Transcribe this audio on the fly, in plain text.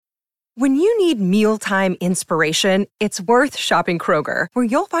When you need mealtime inspiration, it's worth shopping Kroger, where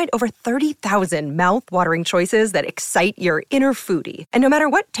you'll find over 30,000 mouth-watering choices that excite your inner foodie. And no matter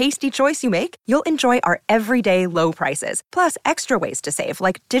what tasty choice you make, you'll enjoy our everyday low prices, plus extra ways to save,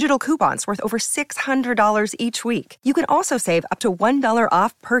 like digital coupons worth over $600 each week. You can also save up to $1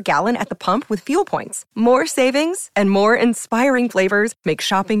 off per gallon at the pump with fuel points. More savings and more inspiring flavors make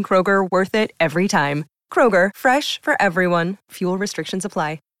shopping Kroger worth it every time. Kroger, fresh for everyone. Fuel restrictions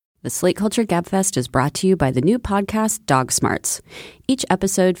apply. The Slate Culture Gabfest is brought to you by the new podcast, Dog Smarts. Each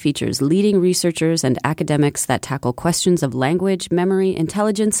episode features leading researchers and academics that tackle questions of language, memory,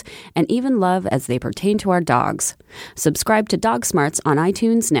 intelligence, and even love as they pertain to our dogs. Subscribe to Dog Smarts on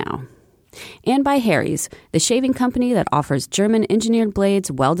iTunes now. And by Harry's, the shaving company that offers German-engineered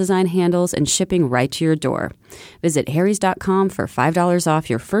blades, well-designed handles, and shipping right to your door. Visit harrys.com for $5 off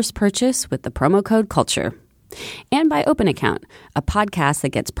your first purchase with the promo code CULTURE. And by Open Account, a podcast that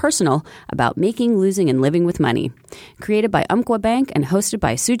gets personal about making, losing, and living with money. Created by Umpqua Bank and hosted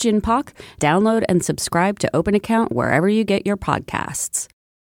by Sujin Pak, download and subscribe to Open Account wherever you get your podcasts.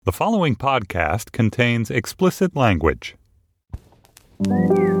 The following podcast contains explicit language.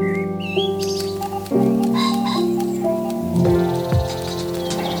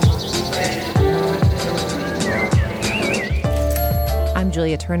 I'm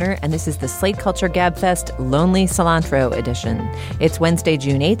Julia Turner, and this is the Slate Culture Gabfest Lonely Cilantro edition. It's Wednesday,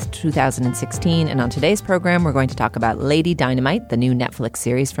 June 8th, 2016, and on today's program, we're going to talk about Lady Dynamite, the new Netflix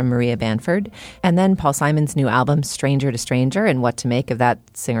series from Maria Bamford, and then Paul Simon's new album, Stranger to Stranger, and what to make of that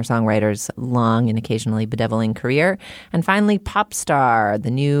singer-songwriter's long and occasionally bedeviling career. And finally, Pop Star,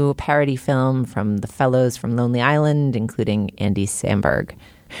 the new parody film from the fellows from Lonely Island, including Andy Samberg.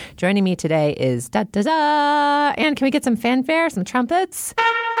 Joining me today is da-da-da! And can we get some fanfare, some trumpets?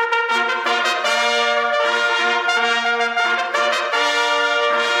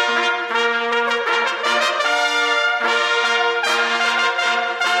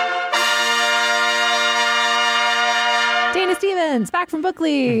 Dana Stevens, back from Book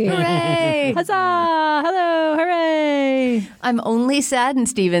League. Hooray! Huzzah! Hello, hooray! I'm only saddened,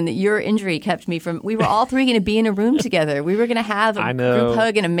 Stephen, that your injury kept me from... We were all three going to be in a room together. We were going to have a group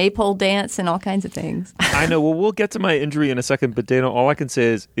hug and a maypole dance and all kinds of things. I know. Well, we'll get to my injury in a second, but Dana, all I can say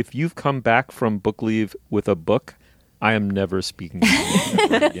is if you've come back from book leave with a book, I am never speaking to you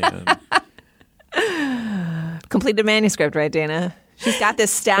ever again. Completed manuscript, right, Dana? She's got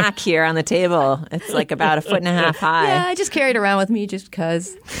this stack here on the table. It's like about 1.5 feet high. Yeah, I just carried it around with me just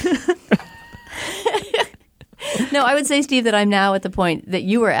because. No, I would say, Steve, that I'm now at the point that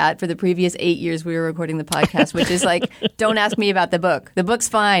you were at for the previous 8 years we were recording the podcast, which is like, don't ask me about the book. The book's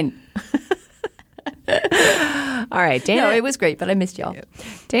fine. All right, Dana. No, it was great, but I missed y'all.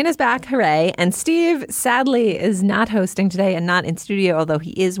 Dana's back, hooray. And Steve, sadly, is not hosting today and not in studio, although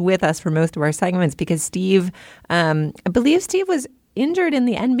he is with us for most of our segments because Steve, I believe Steve was injured in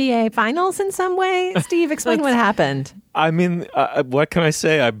the NBA Finals in some way. Steve, explain what happened. I mean, what can I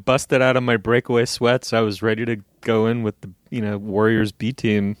say? I busted out of my breakaway sweats. I was ready to go in with the Warriors B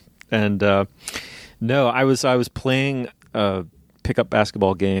team, and no, I was playing a pickup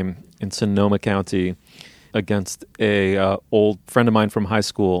basketball game in Sonoma County against a old friend of mine from high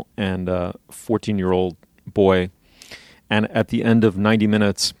school and a 14-year-old boy, and at the end of 90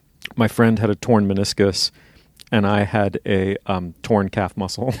 minutes, my friend had a torn meniscus. And I had a torn calf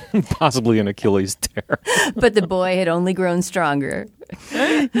muscle, possibly an Achilles tear. But the boy had only grown stronger.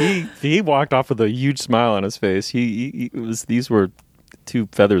 He walked off with a huge smile on his face. These were two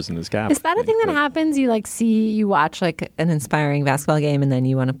feathers in his cap. Is that a thing that happens? You watch like an inspiring basketball game and then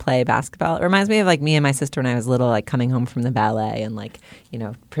you want to play basketball? It reminds me of like me and my sister when I was little, like coming home from the ballet and like,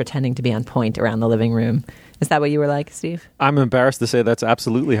 pretending to be on point around the living room. Is that what you were like, Steve? I'm embarrassed to say that's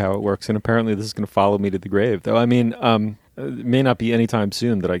absolutely how it works, and apparently this is going to follow me to the grave. Though I mean, it may not be anytime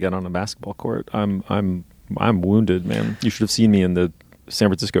soon that I get on a basketball court. I'm wounded, man. You should have seen me in the San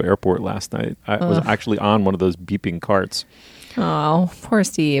Francisco airport last night. I was actually on one of those beeping carts. Oh, poor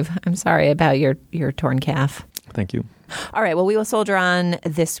Steve. I'm sorry about your torn calf. Thank you. All right. Well, we will soldier on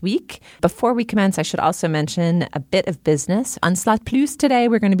this week. Before we commence, I should also mention a bit of business. On Slot Plus today,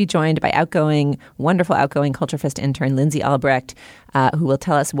 we're going to be joined by wonderful outgoing Culture Fest intern Lindsay Albrecht, who will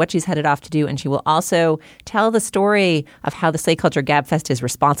tell us what she's headed off to do. And she will also tell the story of how the Slate Culture Gabfest is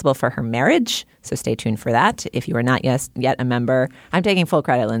responsible for her marriage. So stay tuned for that. If you are not yet a member, I'm taking full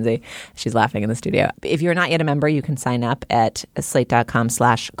credit, Lindsay. She's laughing in the studio. If you're not yet a member, you can sign up at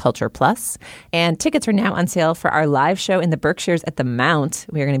slate.com/cultureplus. And tickets are now on sale for our live show in the Berkshires at the Mount.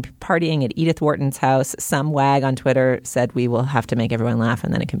 We are going to be partying at Edith Wharton's house. Some wag on Twitter said we will have to make everyone laugh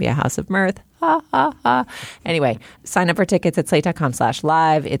and then it can be a house of mirth. Ha, ha, ha. Anyway, sign up for tickets at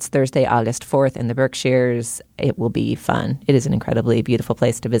slate.com/live. It's Thursday, August 4th in the Berkshires. It will be fun. It is an incredibly beautiful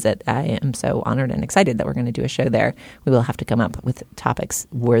place to visit. I am so honored and excited that we're going to do a show there. We will have to come up with topics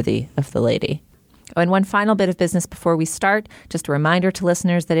worthy of the lady. Oh, and one final bit of business before we start. Just a reminder to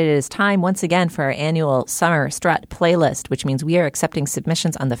listeners that it is time once again for our annual Summer Strut playlist, which means we are accepting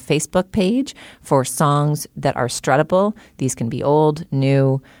submissions on the Facebook page for songs that are struttable. These can be old,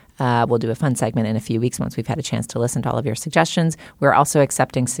 new. We'll do a fun segment in a few weeks once we've had a chance to listen to all of your suggestions. We're also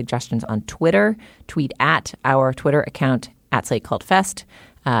accepting suggestions on Twitter. Tweet at our Twitter account at SlateCultFest.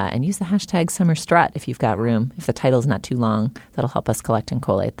 And use the hashtag SummerStrut if you've got room. If the title's not too long, that'll help us collect and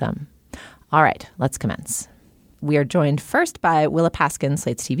collate them. All right, let's commence. We are joined first by Willa Paskin,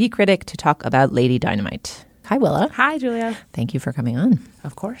 Slate's TV critic, to talk about Lady Dynamite. Hi, Willa. Hi, Julia. Thank you for coming on.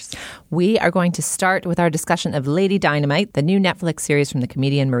 Of course. We are going to start with our discussion of Lady Dynamite, the new Netflix series from the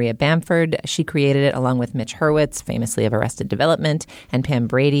comedian Maria Bamford. She created it along with Mitch Hurwitz, famously of Arrested Development, and Pam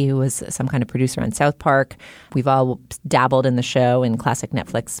Brady, who was some kind of producer on South Park. We've all dabbled in the show in classic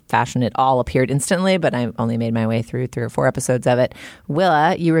Netflix fashion. It all appeared instantly, but I only made my way through 3 or 4 episodes of it.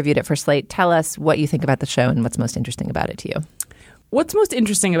 Willa, you reviewed it for Slate. Tell us what you think about the show and what's most interesting about it to you. What's most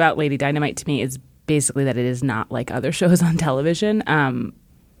interesting about Lady Dynamite to me is basically that it is not like other shows on television,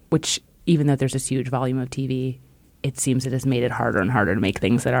 which even though there's this huge volume of TV, it seems it has made it harder and harder to make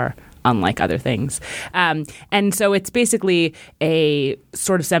things that are unlike other things. And so it's basically a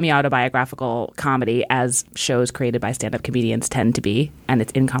sort of semi-autobiographical comedy, as shows created by stand-up comedians tend to be, and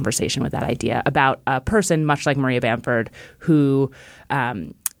it's in conversation with that idea about a person much like Maria Bamford who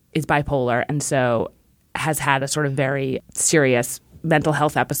is bipolar and so has had a sort of very serious mental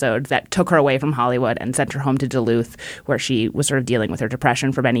health episode that took her away from Hollywood and sent her home to Duluth, where she was sort of dealing with her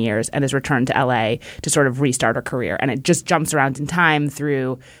depression for many years, and has returned to LA to sort of restart her career. And it just jumps around in time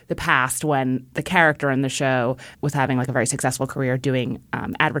through the past when the character in the show was having like a very successful career doing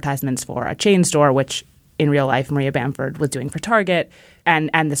advertisements for a chain store, which in real life Maria Bamford was doing for Target, and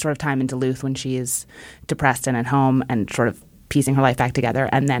the sort of time in Duluth when she is depressed and at home and sort of piecing her life back together,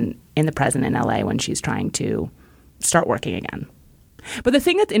 and then in the present in LA when she's trying to start working again. But the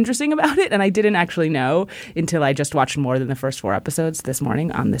thing that's interesting about it, and I didn't actually know until I just watched more than the first 4 episodes this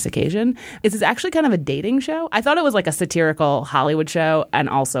morning on this occasion, is it's actually kind of a dating show. I thought it was like a satirical Hollywood show and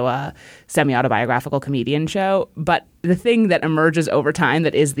also a semi-autobiographical comedian show. But the thing that emerges over time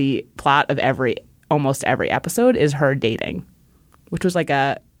that is the plot of almost every episode is her dating, which was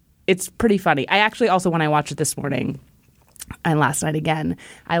it's pretty funny. I actually also, when I watched it this morning, and last night again,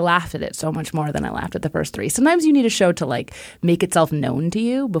 I laughed at it so much more than I laughed at the first 3. Sometimes you need a show to like make itself known to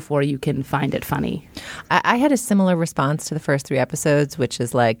you before you can find it funny. I had a similar response to the first 3 episodes, which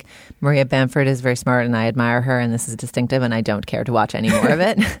is like, Maria Bamford is very smart and I admire her and this is distinctive and I don't care to watch any more of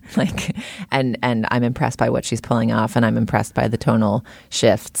it. And I'm impressed by what she's pulling off and I'm impressed by the tonal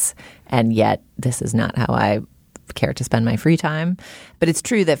shifts. And yet this is not how I care to spend my free time. But it's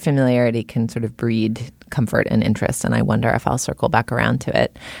true that familiarity can sort of breed comfort and interest, and I wonder if I'll circle back around to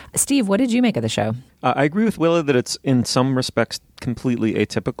it. Steve, what did you make of the show? I agree with Willa that it's in some respects completely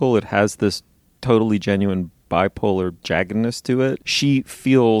atypical. It has this totally genuine bipolar jaggedness to it. She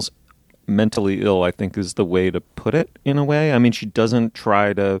feels mentally ill, I think is the way to put it in a way. I mean, she doesn't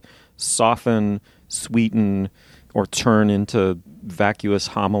try to soften, sweeten, or turn into vacuous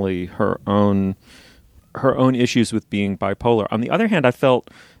homily her own issues with being bipolar. On the other hand, I felt,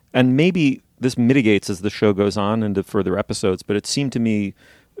 and maybe this mitigates as the show goes on into further episodes, but it seemed to me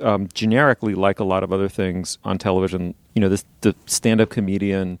generically like a lot of other things on television, the stand-up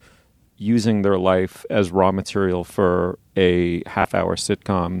comedian using their life as raw material for a half-hour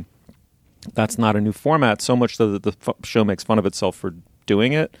sitcom. That's not a new format, so much so that the show makes fun of itself for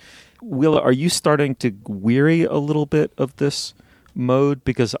doing it. Willa, are you starting to weary a little bit of this mode?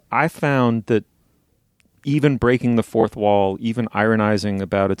 Because I found that even breaking the fourth wall, even ironizing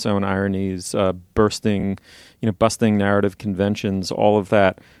about its own ironies, busting narrative conventions, all of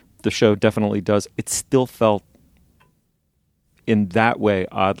that, the show definitely does. It still felt, in that way,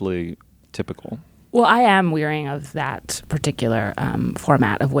 oddly typical. Well, I am wearying of that particular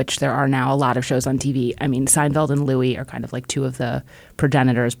format, of which there are now a lot of shows on TV. I mean, Seinfeld and Louis are kind of like 2 of the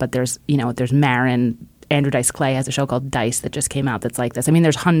progenitors, but there's Marin. Andrew Dice Clay has a show called Dice that just came out that's like this. I mean,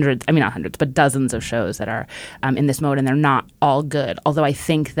 there's not hundreds, but dozens of shows that are in this mode, and they're not all good. Although I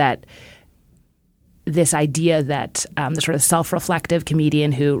think that this idea that the sort of self-reflective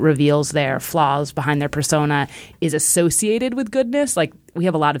comedian who reveals their flaws behind their persona is associated with goodness. Like, we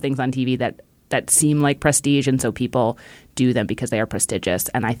have a lot of things on TV that that seem like prestige, and so people do them because they are prestigious.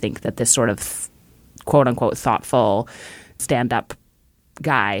 And I think that this sort of quote-unquote thoughtful stand-up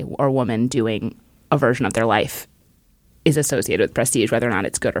guy or woman doing a version of their life is associated with prestige, whether or not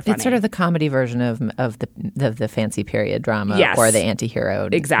it's good or funny. It's sort of the comedy version of the fancy period drama, yes, or the anti-hero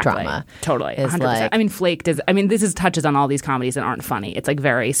drama. Totally, is 100%. like, I mean, Flaked is. I mean, this touches on all these comedies that aren't funny. It's like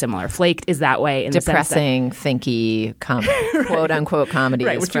very similar. Flaked is that way in depressing, the sense that, thinky, quote unquote comedies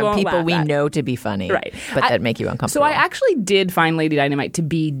right, from people we know to be funny, right, but that make you uncomfortable. So I actually did find Lady Dynamite to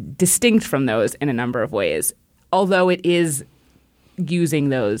be distinct from those in a number of ways, although it is using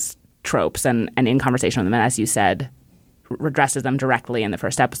those tropes and in conversation with them, and as you said, addresses them directly in the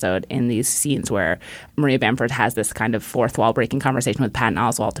first episode in these scenes where Maria Bamford has this kind of fourth wall breaking conversation with Patton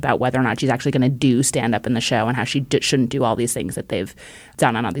Oswalt about whether or not she's actually going to do stand up in the show and how she shouldn't do all these things that they've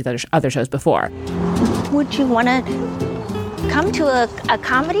done on all these other shows before. Would you want to come to a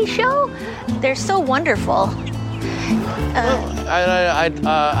comedy show? They're so wonderful. Oh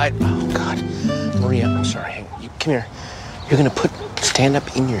God, Maria, I'm sorry. Come here. You're going to put stand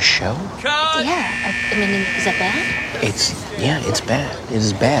up in your show? Yeah, I mean, is that bad? It's bad. It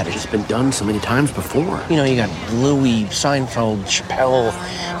is bad. It's been done so many times before. You know, you got Louis, Seinfeld, Chappelle,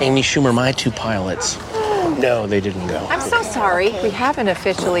 Amy Schumer, my two pilots. No, they didn't go. I'm so sorry. We haven't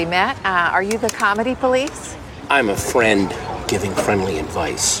officially met. Are you the comedy police? I'm a friend giving friendly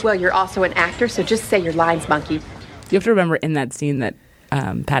advice. Well, you're also an actor, so just say your lines, monkey. You have to remember in that scene that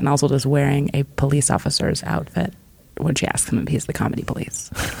Patton Oswalt is wearing a police officer's outfit when she asks him if he's the comedy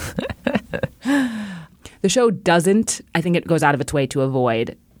police. The show doesn't, I think it goes out of its way to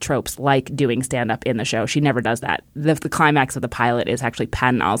avoid tropes like doing stand-up in the show. She never does that. The climax of the pilot is actually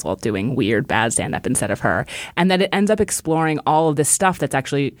Patton Oswalt doing weird, bad stand-up instead of her. And that it ends up exploring all of this stuff that's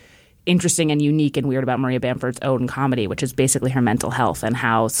actually interesting and unique and weird about Maria Bamford's own comedy, which is basically her mental health and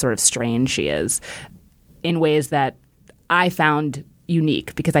how sort of strange she is in ways that I found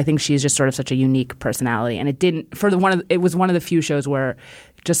unique, because I think she's just sort of such a unique personality. And it was one of the few shows where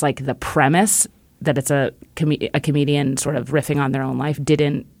just like the premise that it's a comedian sort of riffing on their own life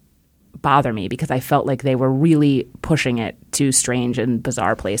didn't bother me, because I felt like they were really pushing it to strange and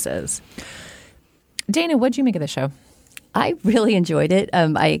bizarre places. Dana, what'd you make of the show? I really enjoyed it.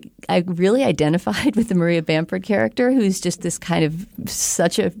 I really identified with the Maria Bamford character, who's just this kind of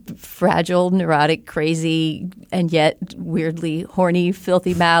such a fragile, neurotic, crazy, and yet weirdly horny,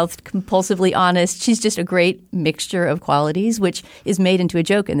 filthy-mouthed, compulsively honest. She's just a great mixture of qualities, which is made into a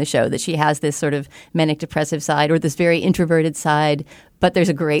joke in the show, that she has this sort of manic-depressive side or this very introverted side. But there's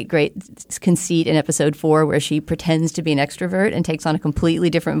a great conceit in episode 4 where she pretends to be an extrovert and takes on a completely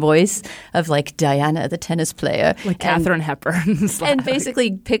different voice of like Diana, the tennis player. Like Katharine Hepburn. And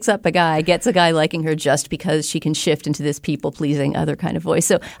basically gets a guy liking her just because she can shift into this people-pleasing other kind of voice.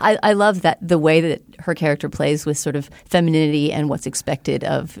 So I love that, the way that her character plays with sort of femininity and what's expected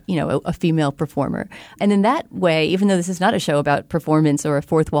of, a female performer. And in that way, even though this is not a show about performance or a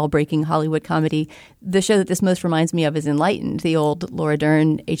fourth wall breaking Hollywood comedy, the show that this most reminds me of is Enlightened, the old Laura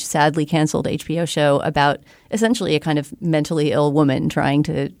Dern, sadly canceled HBO show about essentially a kind of mentally ill woman trying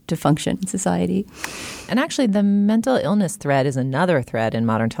to function in society. And actually, the mental illness thread is another thread in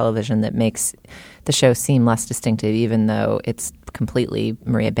modern television that makes the show seem less distinctive, even though it's completely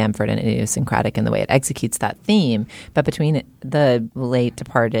Maria Bamford and idiosyncratic in the way it executes that theme. But between the late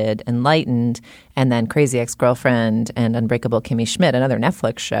departed Enlightened and then Crazy Ex-Girlfriend and Unbreakable Kimmy Schmidt, another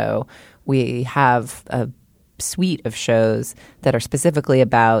Netflix show, we have a suite of shows that are specifically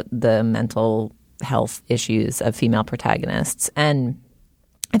about the mental health issues of female protagonists. And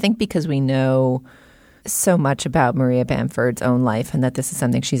I think because we know so much about Maria Bamford's own life and that this is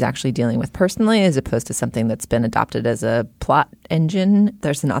something she's actually dealing with personally as opposed to something that's been adopted as a plot engine,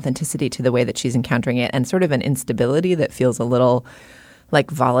 there's an authenticity to the way that she's encountering it and sort of an instability that feels a little like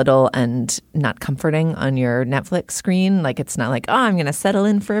volatile and not comforting on your Netflix screen. Like it's not like, oh, I'm going to settle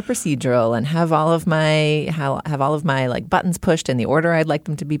in for a procedural and have all of my like buttons pushed in the order I'd like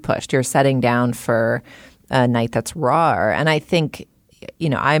them to be pushed. You're setting down for a night that's raw. And I think,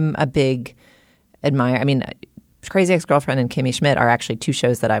 I'm a big admirer. I mean, Crazy Ex-Girlfriend and Kimmy Schmidt are actually two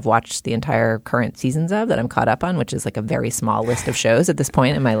shows that I've watched the entire current seasons of that I'm caught up on, which is like a very small list of shows at this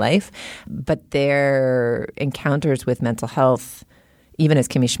point in my life. But their encounters with mental health, even as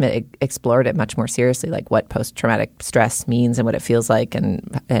Kimmy Schmidt explored it much more seriously, like what post-traumatic stress means and what it feels like,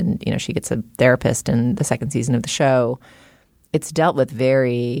 and she gets a therapist in the second season of the show. It's dealt with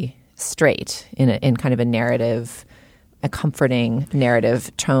very straight in kind of a narrative a comforting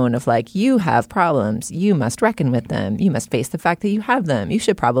narrative tone of like, you have problems, you must reckon with them, you must face the fact that you have them, you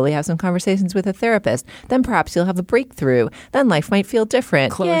should probably have some conversations with a therapist, then perhaps you'll have a breakthrough, then life might feel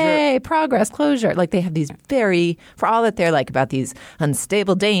different. Closure. Yay, progress, closure. Like they have these very, for all that they're like about these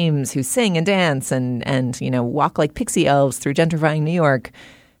unstable dames who sing and dance and you know, walk like pixie elves through gentrifying New York,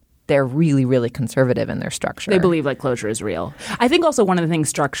 they're really, really conservative in their structure. They believe like closure is real. I think also one of the things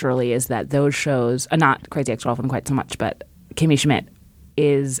structurally is that those shows, not Crazy Ex-Girlfriend quite so much, but Kimmy Schmidt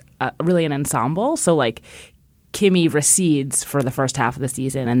is really an ensemble. So like Kimmy recedes for the first half of the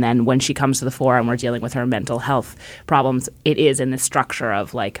season, and then when she comes to the fore and we're dealing with her mental health problems, it is in the structure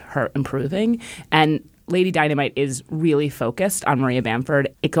of like her improving. And Lady Dynamite is really focused on Maria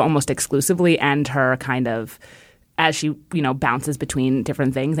Bamford almost exclusively, and her kind of as she, you know, bounces between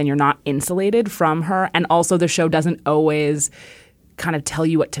different things, and you're not insulated from her. And also the show doesn't always kind of tell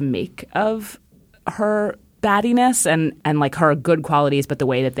you what to make of her baddiness and like her good qualities, but the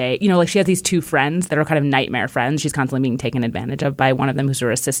way that they, you know, like she has these two friends that are kind of nightmare friends. She's constantly being taken advantage of by one of them who's her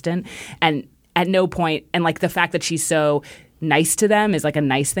assistant. And at no point, and like the fact that she's so nice to them is like a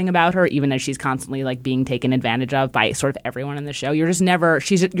nice thing about her, even as she's constantly like being taken advantage of by sort of everyone in the show. You're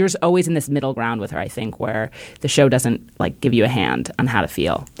just always in this middle ground with her, I think, where the show doesn't like give you a hand on how to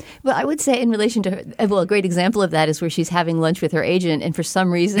feel. Well, I would say in relation to her, a great example of that is where she's having lunch with her agent, and for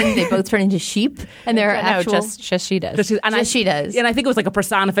some reason they both turn into sheep, and they're actual. Just she does. She does. And I think it was like a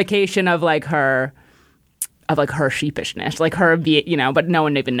personification of like her. Of like her sheepishness, like her, you know, but no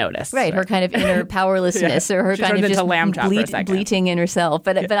one even noticed. Right, her kind of inner powerlessness, or her she kind of just lamb chop for a second. bleating in herself.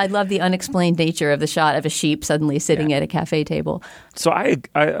 But I love the unexplained nature of the shot of a sheep suddenly sitting at a cafe table. So I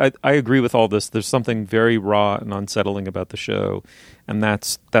agree with all this. There's something very raw and unsettling about the show, and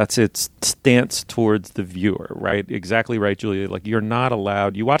that's its stance towards the viewer. Right, exactly right, Julia. Like you're not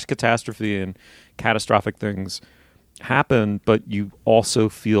allowed. You watch catastrophe and catastrophic things happen, but you also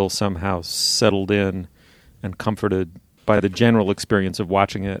feel somehow settled in and comforted by the general experience of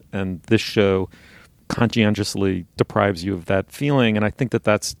watching it. And this show conscientiously deprives you of that feeling. And I think that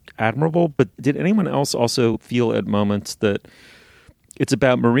that's admirable. But did anyone else also feel at moments that it's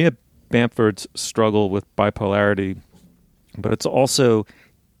about Maria Bamford's struggle with bipolarity, but it's also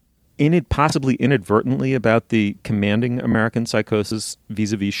possibly inadvertently about the commanding American psychosis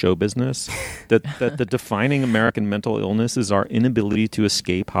vis-a-vis show business, that the defining American mental illness is our inability to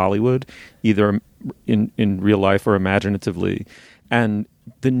escape Hollywood, either in real life or imaginatively, and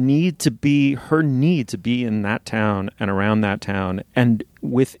her need to be in that town and around that town and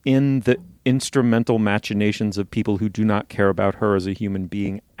within the instrumental machinations of people who do not care about her as a human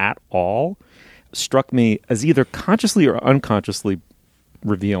being at all, struck me as either consciously or unconsciously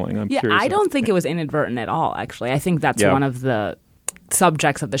revealing. I'm curious. I don't think it was inadvertent at all, actually. I think that's one of the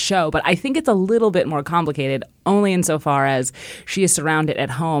subjects of the show, but I think it's a little bit more complicated only insofar as she is surrounded at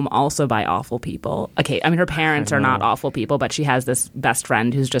home also by awful people. Okay, I mean, her parents are not awful people, but she has this best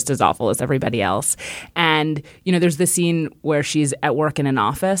friend who's just as awful as everybody else. And, you know, there's this scene where she's at work in an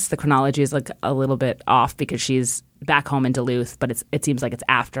office. The chronology is like a little bit off because she's back home in Duluth, but it seems like it's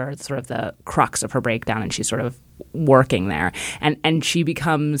after sort of the crux of her breakdown, and she's sort of working there. And she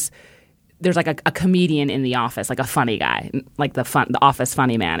becomes... There's like a comedian in the office, like a funny guy, like the office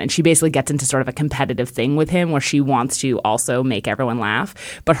funny man. And she basically gets into sort of a competitive thing with him where she wants to also make everyone laugh.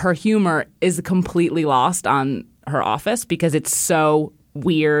 But her humor is completely lost on her office because it's so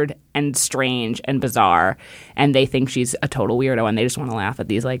weird and strange and bizarre. And they think she's a total weirdo, and they just want to laugh at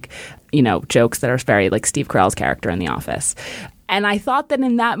these like, you know, jokes that are very like Steve Carell's character in The Office. And I thought that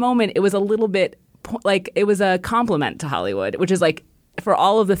in that moment, it was a little bit like it was a compliment to Hollywood, which is like, for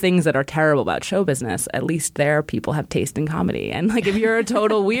all of the things that are terrible about show business, at least there people have taste in comedy. And like if you're a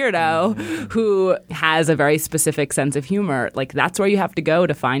total weirdo who has a very specific sense of humor, like that's where you have to go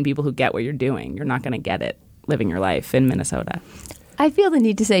to find people who get what you're doing. You're not going to get it living your life in Minnesota. I feel the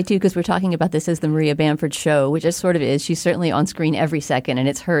need to say, too, because we're talking about this as the Maria Bamford show, which it sort of is. She's certainly on screen every second, and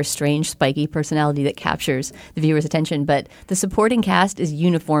it's her strange, spiky personality that captures the viewer's attention. But the supporting cast is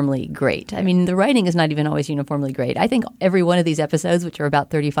uniformly great. I mean, the writing is not even always uniformly great. I think every one of these episodes, which are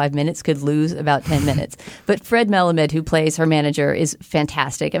about 35 minutes, could lose about 10 minutes. But Fred Melamed, who plays her manager, is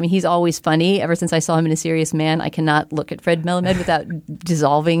fantastic. I mean, he's always funny. Ever since I saw him in A Serious Man, I cannot look at Fred Melamed without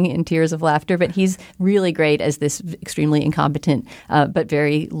dissolving in tears of laughter. But he's really great as this extremely incompetent but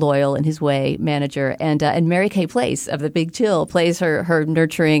very loyal in his way manager. And Mary Kay Place of The Big Chill plays her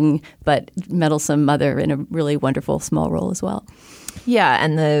nurturing but meddlesome mother in a really wonderful small role as well. Yeah,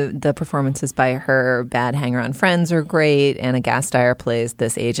 and the performances by her bad hanger-on friends are great. Anna Gasteyer plays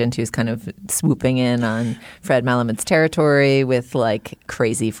this agent who's kind of swooping in on Fred Malamuth's territory with like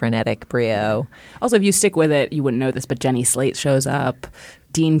crazy frenetic brio. Also, if you stick with it, you wouldn't know this, but Jenny Slate shows up.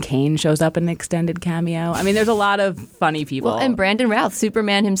 Dean Cain shows up in an extended cameo. I mean, there's a lot of funny people. Well, and Brandon Routh,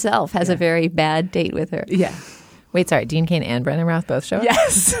 Superman himself, has a very bad date with her. Yeah. Wait, sorry, Dean Cain and Brandon Routh both show up?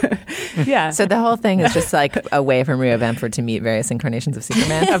 Yes. Yeah. So the whole thing is just like a way for Maria Bamford to meet various incarnations of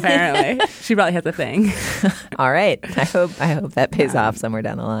Superman? Apparently. She probably has a thing. All right. I hope that pays off somewhere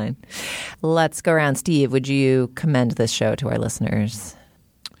down the line. Let's go around. Steve, would you commend this show to our listeners?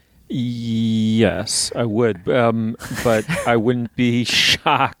 Yes, I would. But I wouldn't be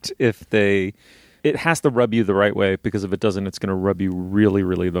shocked if it has to rub you the right way, because if it doesn't, it's going to rub you really,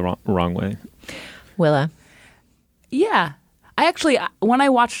 really the wrong way. Willa? Yeah. I actually, when I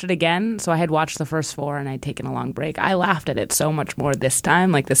watched it again, so I had watched the first 4 and I'd taken a long break, I laughed at it so much more this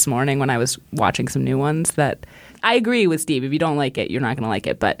time, like this morning when I was watching some new ones, that I agree with Steve. If you don't like it, you're not going to like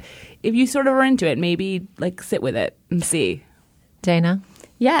it. But if you sort of are into it, maybe like sit with it and see. Dana?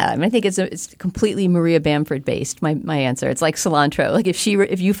 Yeah, I mean, I think it's completely Maria Bamford based. My answer. It's like cilantro. Like if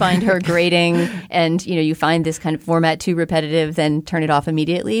you find her grating and you find this kind of format too repetitive, then turn it off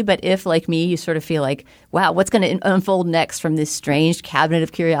immediately. But if, like me, you sort of feel like, wow, what's going to unfold next from this strange cabinet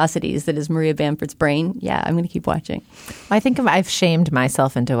of curiosities that is Maria Bamford's brain? Yeah, I'm going to keep watching. I think I've shamed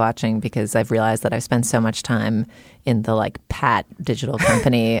myself into watching because I've realized that I've spent so much time in the like Pat digital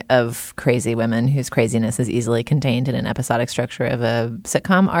company of crazy women whose craziness is easily contained in an episodic structure of a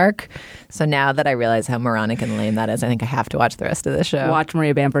sitcom arc. So now that I realize how moronic and lame that is, I think I have to watch the rest of the show. Watch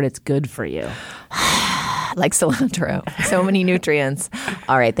Maria Bamford. It's good for you. Like cilantro. So many nutrients.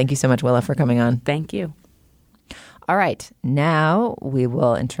 All right. Thank you so much, Willa, for coming on. Thank you. All right. Now we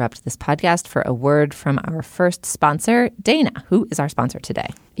will interrupt this podcast for a word from our first sponsor, Dana. Who is our sponsor today?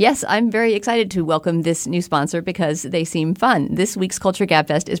 Yes, I'm very excited to welcome this new sponsor because they seem fun. This week's Culture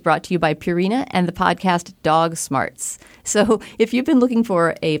Gabfest is brought to you by Purina and the podcast Dog Smarts. So if you've been looking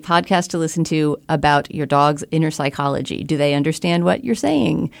for a podcast to listen to about your dog's inner psychology, do they understand what you're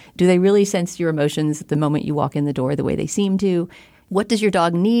saying? Do they really sense your emotions the moment you walk in the door the way they seem to? What does your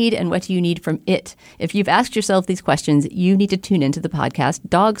dog need and what do you need from it? If you've asked yourself these questions, you need to tune into the podcast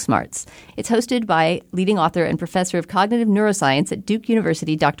Dog Smarts. It's hosted by leading author and professor of cognitive neuroscience at Duke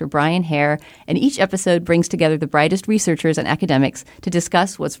University, Dr. Brian Hare, and each episode brings together the brightest researchers and academics to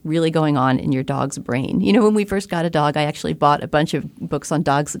discuss what's really going on in your dog's brain. You know, when we first got a dog, I actually bought a bunch of books on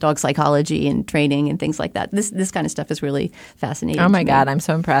dog psychology and training and things like that. This kind of stuff is really fascinating. Oh my God, I'm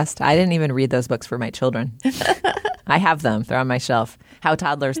so impressed. I didn't even read those books for my children. I have them. They're on my shelf. How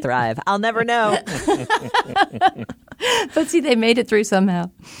Toddlers Thrive. I'll never know. But see, they made it through somehow.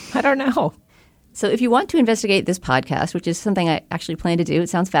 I don't know. So if you want to investigate this podcast, which is something I actually plan to do, it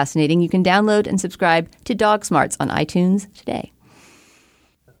sounds fascinating, you can download and subscribe to Dog Smarts on iTunes today.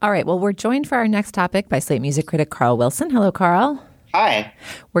 All right. Well, we're joined for our next topic by Slate music critic Carl Wilson. Hello, Carl. Hi.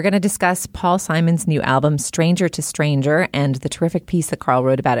 We're going to discuss Paul Simon's new album, Stranger to Stranger, and the terrific piece that Carl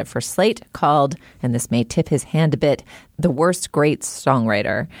wrote about it for Slate called, and this may tip his hand a bit, The Worst Great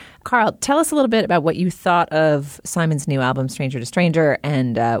Songwriter. Carl, tell us a little bit about what you thought of Simon's new album, Stranger to Stranger,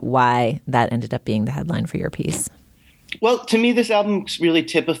 and why that ended up being the headline for your piece. Well, to me, this album really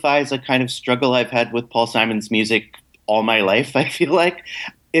typifies a kind of struggle I've had with Paul Simon's music all my life, I feel like.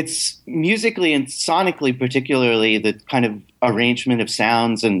 It's musically and sonically, particularly the kind of arrangement of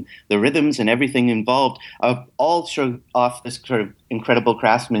sounds and the rhythms and everything involved, all show off this sort of incredible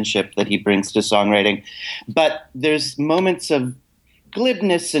craftsmanship that he brings to songwriting. But there's moments of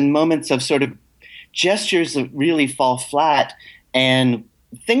glibness and moments of sort of gestures that really fall flat and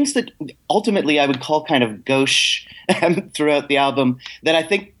things that ultimately I would call kind of gauche throughout the album that I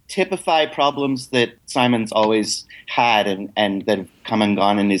think typify problems that Simon's always had and that have come and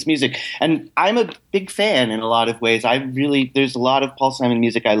gone in his music. And I'm a big fan in a lot of ways. There's a lot of Paul Simon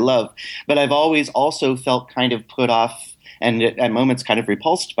music I love, but I've always also felt kind of put off and at moments kind of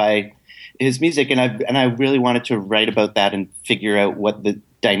repulsed by his music. And I really wanted to write about that and figure out what the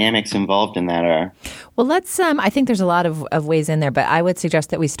dynamics involved in that are. Well, let's, I think there's a lot of ways in there, but I would suggest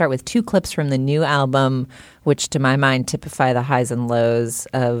that we start with 2 clips from the new album, which to my mind typify the highs and lows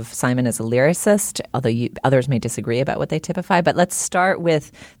of Simon as a lyricist, although others may disagree about what they typify. But let's start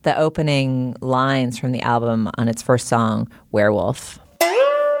with the opening lines from the album on its first song, Werewolf.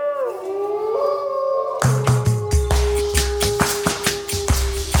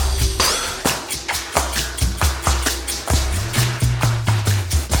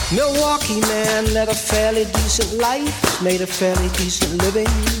 Milwaukee man led a fairly decent life, made a fairly decent living,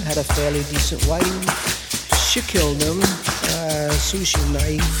 had a fairly decent wife. she killed him, sushi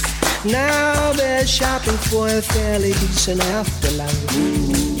knife. Now they're shopping for a fairly decent afterlife.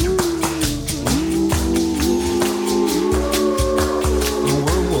 The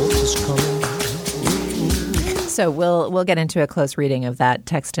werewolf is coming. So we'll get into a close reading of that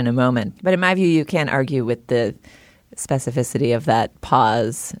text in a moment. But in my view, you can't argue with the specificity of that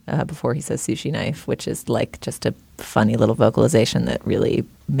pause before he says sushi knife, which is like just a funny little vocalization that really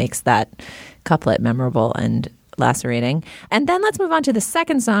makes that couplet memorable and lacerating. And then let's move on to the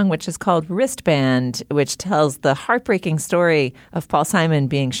second song, which is called Wristband, which tells the heartbreaking story of Paul Simon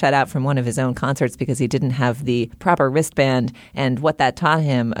being shut out from one of his own concerts because he didn't have the proper wristband and what that taught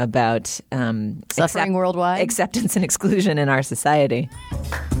him about suffering worldwide, acceptance and exclusion in our society.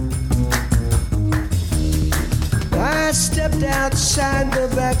 I stepped outside the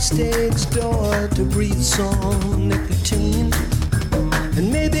backstage door to breathe some nicotine and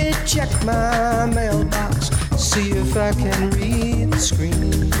maybe check my mailbox, see if I can read the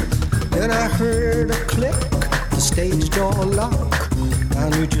screen. Then I heard a click, the stage door lock. I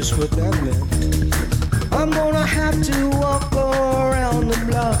knew just what that meant. I'm gonna have to walk around the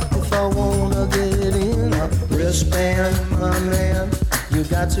block if I wanna get in. A wristband, my man, you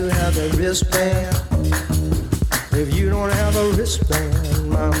got to have a wristband. If you don't have a wristband,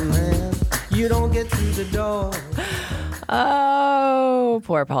 my man, you don't get through the door. Oh,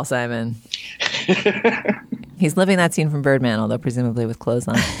 poor Paul Simon. He's living that scene from Birdman, although presumably with clothes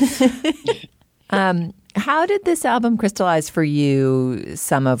on. How did this album crystallize for you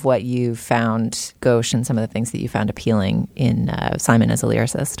some of what you found gauche and some of the things that you found appealing in Simon as a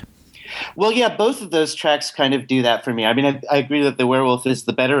lyricist? Well, yeah, both of those tracks kind of do that for me. I mean, I agree that The Werewolf is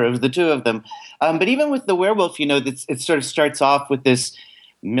the better of the two of them. But even with The Werewolf, you know, it sort of starts off with this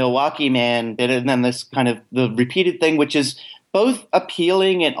Milwaukee man bit, and then this kind of the repeated thing, which is both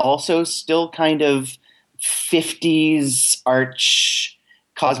appealing and also still kind of 50s arch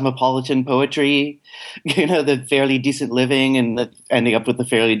cosmopolitan poetry, you know, the fairly decent living and the ending up with a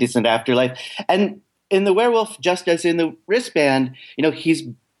fairly decent afterlife. And in The Werewolf, just as in The Wristband, you know, he's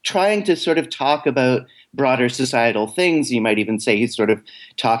trying to sort of talk about broader societal things. You might even say he's sort of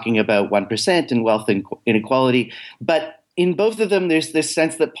talking about 1% and wealth inequality. But in both of them, there's this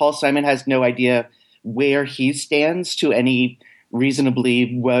sense that Paul Simon has no idea where he stands to any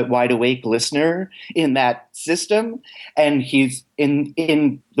reasonably wide-awake listener in that system. And he's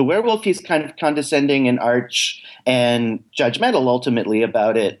in The Werewolf, he's kind of condescending and arch and judgmental ultimately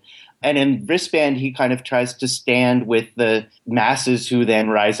about it. And in Wristband, he kind of tries to stand with the masses who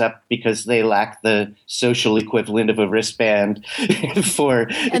then rise up because they lack the social equivalent of a wristband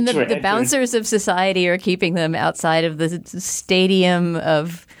And the bouncers of society are keeping them outside of the stadium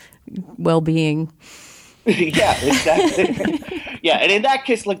of well-being. Yeah, exactly. Yeah, and in that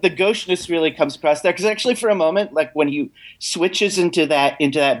case, like the gaucheness really comes across there because actually, for a moment, like when he switches into that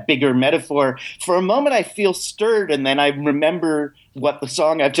bigger metaphor, for a moment I feel stirred, and then I remember what the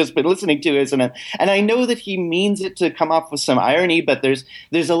song I've just been listening to is, and I know that he means it to come off with some irony, but there's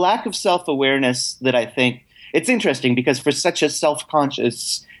a lack of self-awareness that I think it's interesting because for such a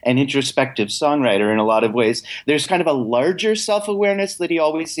self-conscious and introspective songwriter in a lot of ways, there's kind of a larger self-awareness that he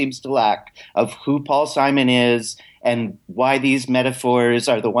always seems to lack of who Paul Simon is and why these metaphors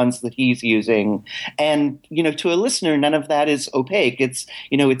are the ones that he's using. And, you know, to a listener, none of that is opaque. It's,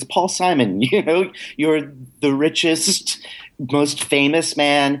 you know, it's Paul Simon, you know, you're the richest, most famous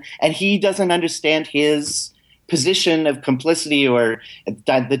man, and he doesn't understand his position of complicity or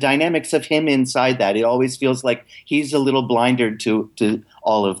the dynamics of him inside that. It always feels like he's a little blindered to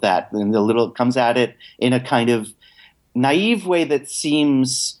all of that, and comes at it in a kind of naive way that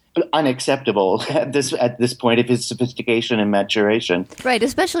seems unacceptable at this point of his sophistication and maturation. Right,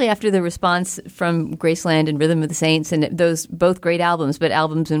 especially after the response from Graceland and Rhythm of the Saints, and those both great albums, but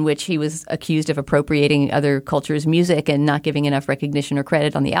albums in which he was accused of appropriating other cultures' music and not giving enough recognition or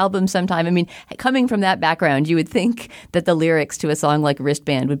credit on the album sometime. I mean, coming from that background, you would think that the lyrics to a song like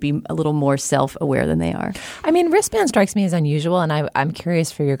Wristband would be a little more self-aware than they are. I mean, Wristband strikes me as unusual, and I'm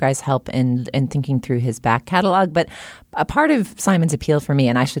curious for your guys' help in thinking through his back catalog, but a part of Simon's appeal for me,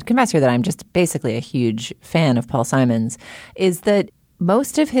 and I should confess here that I'm just basically a huge fan of Paul Simon's, is that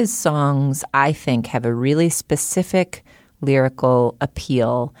most of his songs, I think, have a really specific lyrical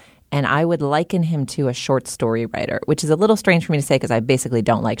appeal, and I would liken him to a short story writer, which is a little strange for me to say because I basically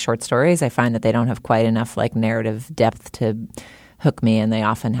don't like short stories. I find that they don't have quite enough like narrative depth to hook me, and they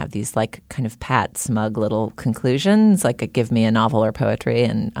often have these like kind of pat, smug little conclusions, like give me a novel or poetry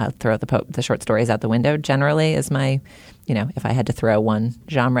and I'll throw the short stories out the window generally is my if I had to throw one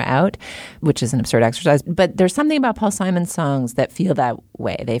genre out, which is an absurd exercise. But there's something about Paul Simon's songs that feel that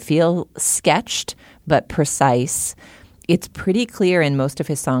way. They feel sketched but precise. It's pretty clear in most of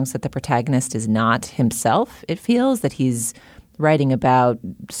his songs that the protagonist is not himself. It feels that he's writing about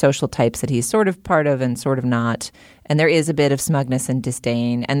social types that he's sort of part of and sort of not. And there is a bit of smugness and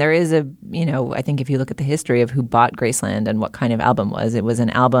disdain. And there is I think if you look at the history of who bought Graceland and what kind of album it was an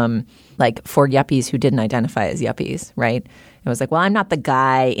album like for yuppies who didn't identify as yuppies, right? It was like, well, I'm not the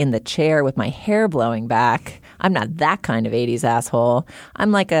guy in the chair with my hair blowing back. I'm not that kind of 80s asshole.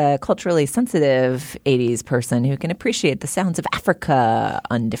 I'm like a culturally sensitive 80s person who can appreciate the sounds of Africa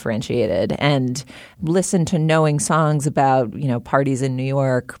undifferentiated and listen to knowing songs about, parties in New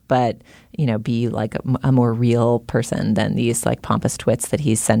York, but, be like a more real person than these like pompous twits that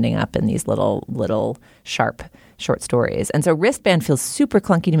he's sending up in these little sharp short stories. And so Wristband feels super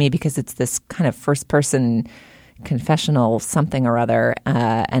clunky to me because it's this kind of first person confessional something or other,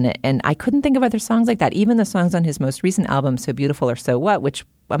 and I couldn't think of other songs like that. Even the songs on his most recent album, So Beautiful or So What, which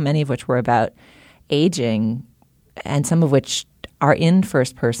many of which were about aging, and some of which are in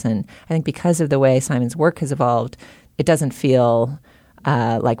first person. I think because of the way Simon's work has evolved, it doesn't feel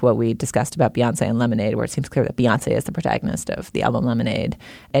like what we discussed about Beyonce and Lemonade, where it seems clear that Beyonce is the protagonist of the album Lemonade.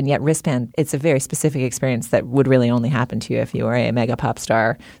 And yet Wristband, it's a very specific experience that would really only happen to you if you were a mega pop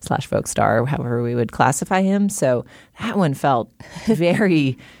star / folk star, however we would classify him. So that one felt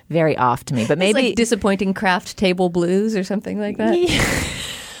very, very off to me. But maybe it's like disappointing craft table blues or something like that.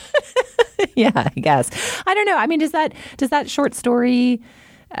 Yeah, I guess. I don't know. I mean, does that short story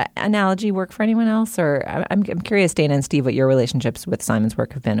analogy work for anyone else? Or I'm curious, Dana and Steve, what your relationships with Simon's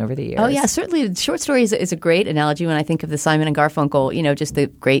work have been over the years. Oh, yeah, certainly. Short story is a great analogy when I think of the Simon and Garfunkel, just the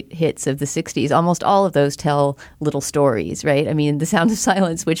great hits of the 60s. Almost all of those tell little stories, right? I mean, The Sound of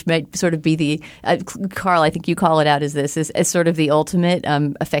Silence, which might sort of be the Carl, I think you call it out as this, as sort of the ultimate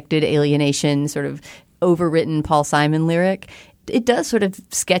affected alienation, sort of overwritten Paul Simon lyric. It does sort of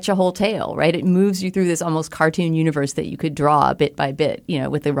sketch a whole tale, right? It moves you through this almost cartoon universe that you could draw bit by bit,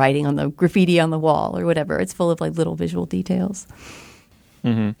 with the writing on the graffiti on the wall or whatever. It's full of like little visual details.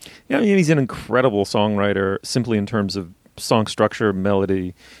 Mm-hmm. Yeah, I mean, he's an incredible songwriter, simply in terms of song structure,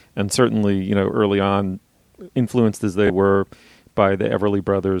 melody, and certainly, early on, influenced as they were by the Everly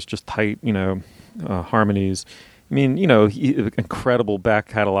Brothers, just tight, harmonies. I mean, incredible back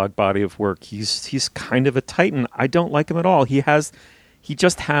catalog body of work. He's kind of a titan. I don't like him at all. He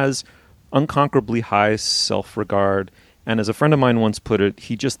just has unconquerably high self-regard. And as a friend of mine once put it,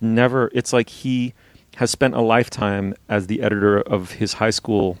 it's like he has spent a lifetime as the editor of his high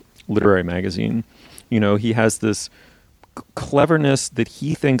school literary magazine. He has this cleverness that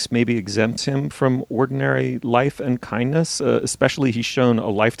he thinks maybe exempts him from ordinary life and kindness. Especially, he's shown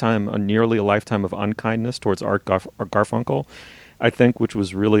nearly a lifetime of unkindness towards Art Garfunkel, I think, which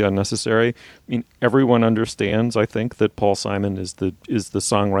was really unnecessary. I mean, everyone understands, I think, that Paul Simon is the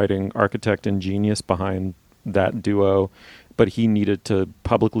songwriting architect and genius behind that duo, but he needed to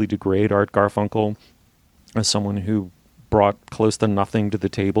publicly degrade Art Garfunkel as someone who brought close to nothing to the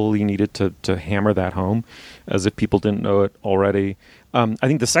table. He needed to hammer that home, as if people didn't know it already. I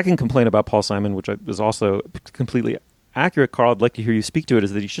think the second complaint about Paul Simon, which is also completely accurate, Carl, I'd like to hear you speak to it,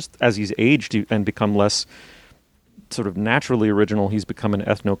 is that he's just, as he's aged and become less sort of naturally original, he's become an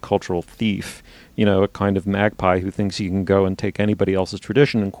ethnocultural thief, a kind of magpie who thinks he can go and take anybody else's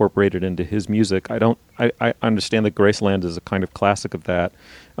tradition and incorporate it into his music. I understand that Graceland is a kind of classic of that.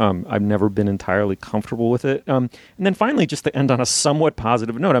 I've never been entirely comfortable with it. And then finally, just to end on a somewhat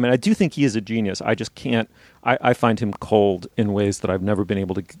positive note, I mean, I do think he is a genius. I just can't, I find him cold in ways that I've never been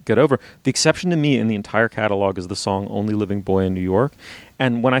able to get over. The exception to me in the entire catalog is the song Only Living Boy in New York.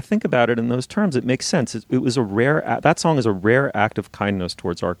 And when I think about it in those terms, it makes sense. It was that song is a rare act of kindness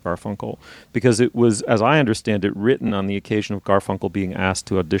towards Art Garfunkel, because it was, as I understand it, written on the occasion of Garfunkel being asked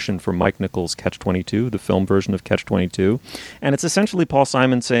to audition for Mike Nichols' Catch-22, the film version of Catch-22. And it's essentially Paul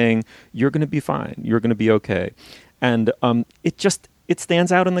Simon saying, you're going to be fine, you're going to be okay. And it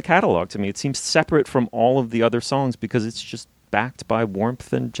stands out in the catalog to me. It seems separate from all of the other songs because it's just backed by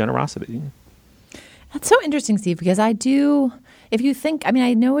warmth and generosity. That's so interesting, Steve, because if you think, I mean,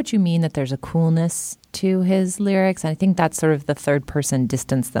 I know what you mean, that there's a coolness to his lyrics. And I think that's sort of the third person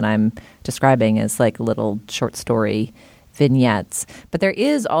distance that I'm describing as like little short story vignettes. But there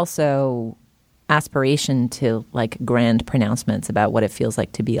is also aspiration to like grand pronouncements about what it feels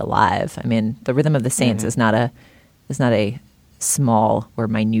like to be alive. I mean, The Rhythm of the Saints is not a small or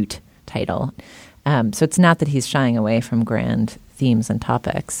minute title. So it's not that he's shying away from grand themes and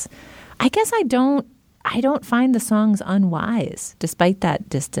topics. I guess I don't I don't find the songs unwise, despite that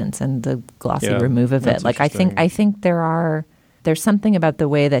distance and the glossy remove of it. Like I think there's something about the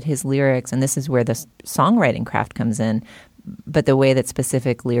way that his lyrics, and this is where the songwriting craft comes in, but the way that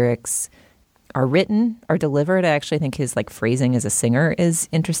specific lyrics are written or delivered. I actually think his like phrasing as a singer is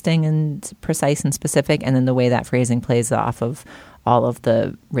interesting and precise and specific, and then the way that phrasing plays off of all of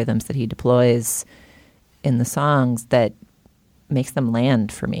the rhythms that he deploys in the songs that makes them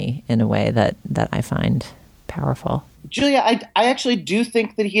land for me in a way that I find powerful. Julia, I actually do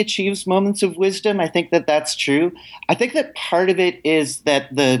think that he achieves moments of wisdom. I think that that's true. I think that part of it is that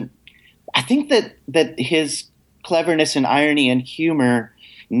I think that his cleverness and irony and humor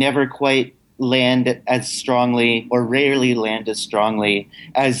never quite land as strongly, or rarely land as strongly,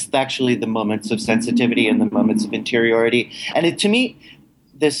 as actually the moments of sensitivity and the moments of interiority. And to me,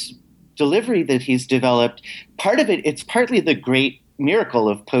 this delivery that he's developed, part of it's partly the great miracle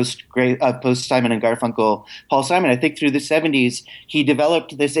of post Simon and Garfunkel Paul Simon. I think through the 70s, he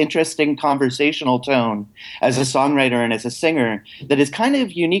developed this interesting conversational tone as a songwriter and as a singer that is kind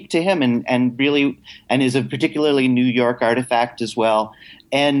of unique to him and is a particularly New York artifact as well.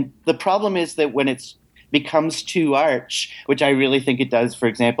 And the problem is that when it becomes too arch, which I really think it does, for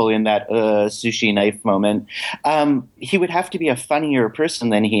example, in that sushi knife moment, he would have to be a funnier person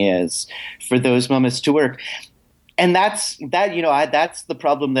than he is for those moments to work. And that's the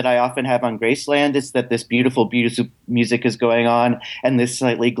problem that I often have on Graceland, is that this beautiful music is going on and this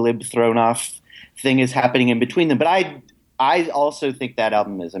slightly glib thrown off thing is happening in between them. But I also think that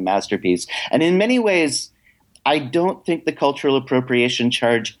album is a masterpiece. And in many ways, I don't think the cultural appropriation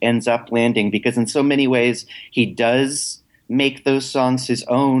charge ends up landing, because in so many ways he does make those songs his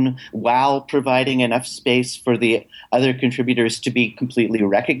own while providing enough space for the other contributors to be completely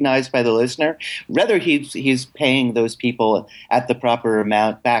recognized by the listener. Rather, he's paying those people at the proper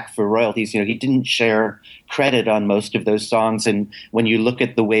amount back for royalties. He didn't share credit on most of those songs, and when you look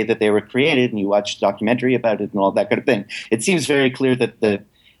at the way that they were created and you watch a documentary about it and all that kind of thing, it seems very clear that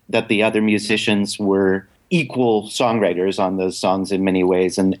the other musicians were equal songwriters on those songs in many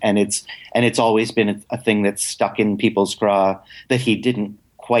ways, and it's always been a thing that's stuck in people's craw that he didn't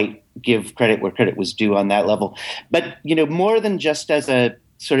quite give credit where credit was due on that level. But more than just as a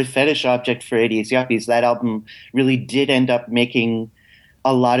sort of fetish object for 80s yuppies, that album really did end up making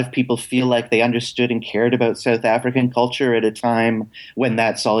a lot of people feel like they understood and cared about South African culture at a time when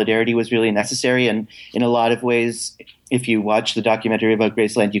that solidarity was really necessary. And in a lot of ways, if you watch the documentary about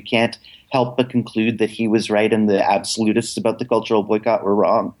Graceland, you can't help but conclude that he was right and the absolutists about the cultural boycott were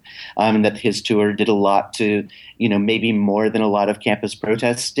wrong. And that his tour did a lot to, maybe more than a lot of campus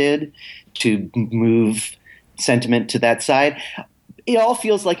protests did, to move sentiment to that side. It all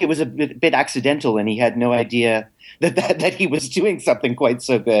feels like it was a bit accidental, and he had no idea that he was doing something quite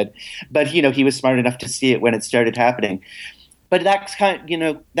so good. But, he was smart enough to see it when it started happening. But that's kind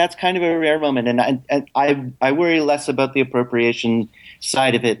of a rare moment, and I worry less about the appropriation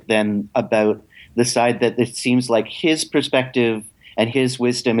side of it than about the side that it seems like his perspective and his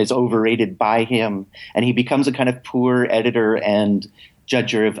wisdom is overrated by him, and he becomes a kind of poor editor and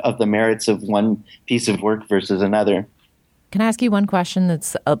judger of the merits of one piece of work versus another. Can I ask you one question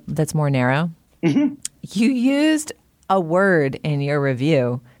that's more narrow? Mm-hmm. You used a word in your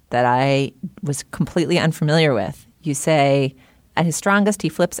review that I was completely unfamiliar with. You say, at his strongest, he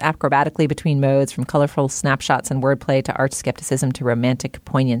flips acrobatically between modes, from colorful snapshots and wordplay to arch skepticism to romantic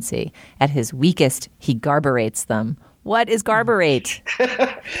poignancy. At his weakest, he garburates them. What is garburate?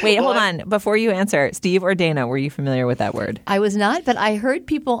 Wait, hold on. Before you answer, Steve or Dana, were you familiar with that word? I was not, but I heard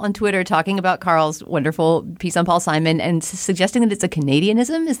people on Twitter talking about Carl's wonderful piece on Paul Simon and suggesting that it's a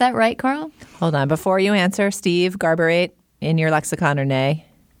Canadianism. Is that right, Carl? Hold on. Before you answer, Steve, garburate in your lexicon or nay?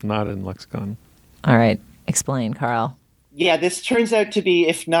 Not in lexicon. All right. Explain, Carl. Yeah, this turns out to be,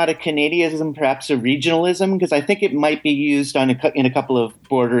 if not a Canadianism, perhaps a regionalism, because I think it might be used in a couple of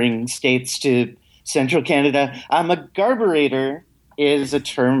bordering states to central Canada. A garburator is a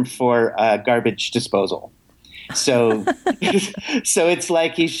term for garbage disposal. So it's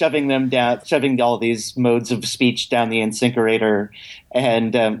like he's shoving all these modes of speech down the incinerator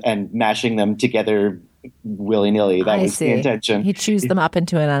and mashing them together willy-nilly. That was the intention. He chews them up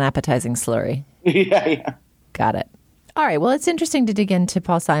into an unappetizing slurry. Yeah. Got it. All right. Well, it's interesting to dig into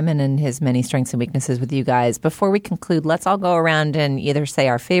Paul Simon and his many strengths and weaknesses with you guys. Before we conclude, let's all go around and either say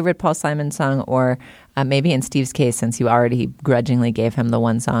our favorite Paul Simon song, or maybe in Steve's case, since you already grudgingly gave him the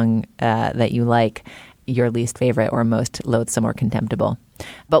one song that you like, your least favorite or most loathsome or contemptible.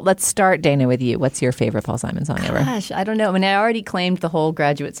 But let's start, Dana, with you. What's your favorite Paul Simon song ever? Gosh, I don't know. I mean, I already claimed the whole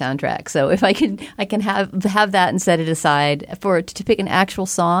Graduate soundtrack. So if I can have that and set it aside to pick an actual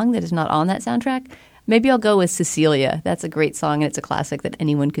song that is not on that soundtrack. Maybe I'll go with Cecilia. That's a great song, and it's a classic that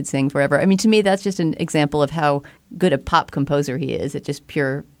anyone could sing forever. I mean, to me, that's just an example of how good a pop composer he is. It's just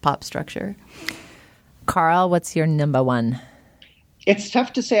pure pop structure. Carl, what's your number one? It's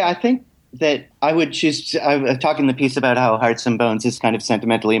tough to say. I think that I would choose. I was talking the piece about how Hearts and Bones is kind of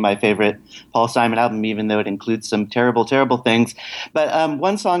sentimentally my favorite Paul Simon album, even though it includes some terrible, terrible things. But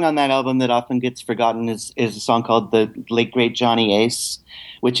one song on that album that often gets forgotten is a song called "The Late Great Johnny Ace,"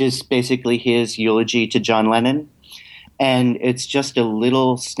 which is basically his eulogy to John Lennon. And it's just a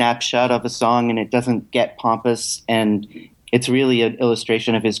little snapshot of a song, and it doesn't get pompous, and it's really an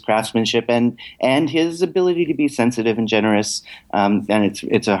illustration of his craftsmanship and his ability to be sensitive and generous. And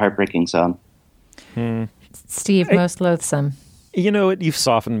it's a heartbreaking song. Steve, most loathsome. You know what? You've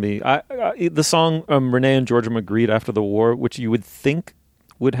softened me. The song Renee and Georgia Magritte After the War, which you would think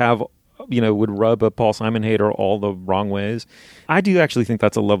would have, would rub a Paul Simon hater all the wrong ways. I do actually think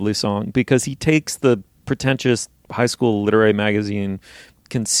that's a lovely song because he takes the pretentious high school literary magazine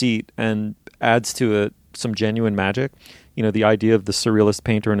conceit and adds to it some genuine magic. The idea of the surrealist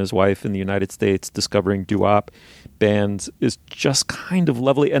painter and his wife in the United States discovering doo-wop bands is just kind of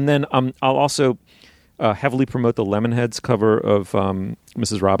lovely. And then I'll also heavily promote the Lemonheads cover of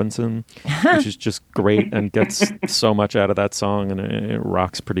Mrs. Robinson, which is just great and gets so much out of that song, and it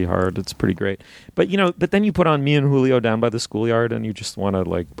rocks pretty hard. It's pretty great. But then you put on Me and Julio Down by the Schoolyard, and you just want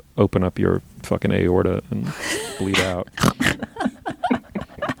to open up your fucking aorta and bleed out.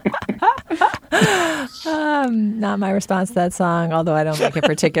 Not my response to that song, although I don't like it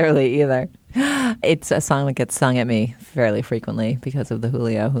particularly either. It's a song that gets sung at me fairly frequently because of the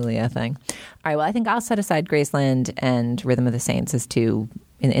Julio thing. All right, well, I think I'll set aside Graceland and Rhythm of the Saints as two,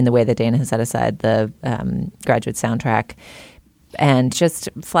 in the way that Dana has set aside the Graduate soundtrack, and just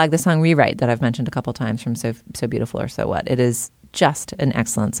flag the song Rewrite that I've mentioned a couple times from So Beautiful or So What. It is just an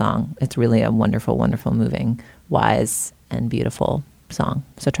excellent song. It's really a wonderful, wonderful, moving, wise, and beautiful song.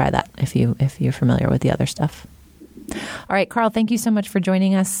 So try that if you're familiar with the other stuff. All right, Carl, thank you so much for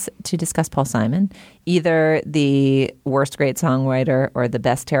joining us to discuss Paul Simon, either the worst great songwriter or the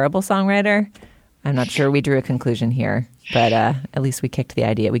best terrible songwriter. I'm not sure we drew a conclusion here, but at least we kicked the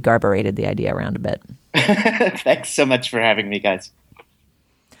idea. We garburated the idea around a bit. Thanks so much for having me, guys.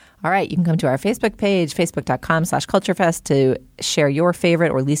 All right, you can come to our Facebook page, facebook.com/culturefest, to share your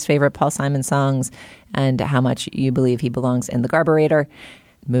favorite or least favorite Paul Simon songs and how much you believe he belongs in the Garburator.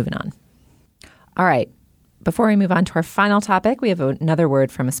 Moving on. All right. Before we move on to our final topic, we have another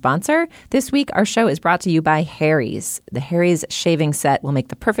word from a sponsor. This week, our show is brought to you by Harry's. The Harry's shaving set will make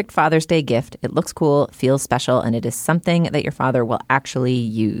the perfect Father's Day gift. It looks cool, feels special, and it is something that your father will actually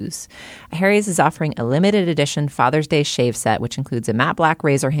use. Harry's is offering a limited edition Father's Day shave set, which includes a matte black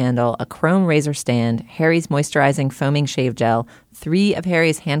razor handle, a chrome razor stand, Harry's moisturizing foaming shave gel, 3 of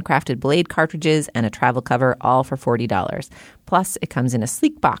Harry's handcrafted blade cartridges, and a travel cover, all for $40. Plus, it comes in a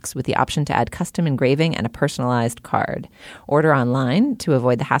sleek box with the option to add custom engraving and a personalized card. Order online to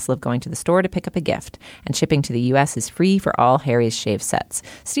avoid the hassle of going to the store to pick up a gift. And shipping to the U.S. is free for all Harry's shave sets.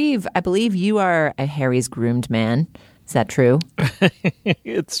 Steve, I believe you are a Harry's groomed man. Is that true?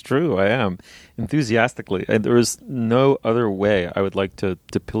 It's true. I am. Enthusiastically. There is no other way I would like to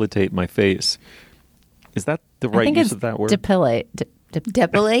depilate my face. Is that the right use of that word? Depilate.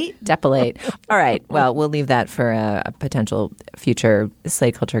 Depilate. All right. Well, we'll leave that for a potential future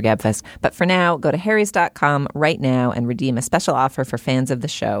Slate Culture Gabfest. But for now, go to harrys.com right now and redeem a special offer for fans of the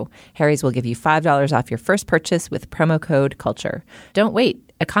show. Harry's will give you $5 off your first purchase with promo code CULTURE. Don't wait.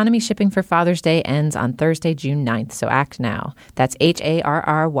 Economy shipping for Father's Day ends on Thursday, June 9th, so act now. That's HARRYS.com.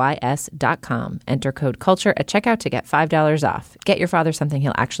 Enter code CULTURE at checkout to get $5 off. Get your father something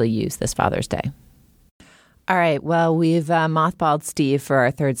he'll actually use this Father's Day. All right. Well, we've mothballed Steve for our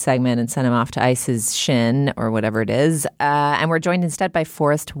third segment and sent him off to ice his shin or whatever it is. And we're joined instead by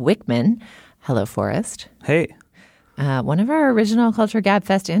Forrest Wickman. Hello, Forrest. Hey. One of our original Culture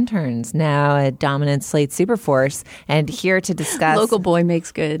Gabfest interns, now a dominant Slate Superforce, and here to discuss... Local boy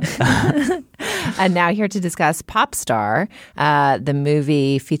makes good. And now here to discuss Popstar, the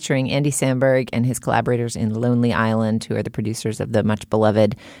movie featuring Andy Samberg and his collaborators in Lonely Island, who are the producers of the much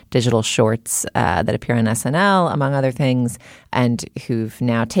beloved digital shorts that appear on SNL, among other things, and who've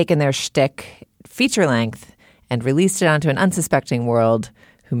now taken their shtick feature length and released it onto an unsuspecting world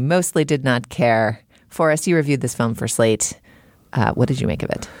who mostly did not care. Forrest, you reviewed this film for Slate. What did you make of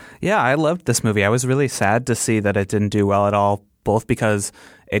it? Yeah, I loved this movie. I was really sad to see that it didn't do well at all, both because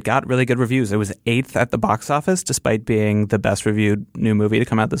it got really good reviews. It was 8th at the box office, despite being the best reviewed new movie to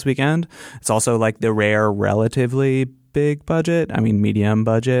come out this weekend. It's also like the rare, relatively big budget, medium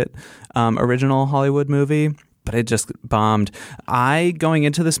budget, original Hollywood movie. but it just bombed. Going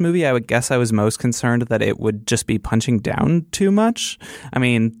into this movie, I would guess I was most concerned that it would just be punching down too much. I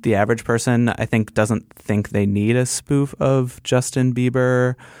mean, the average person, I think, doesn't think they need a spoof of Justin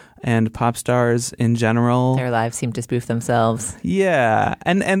Bieber and pop stars in general. Their lives seem to spoof themselves. Yeah.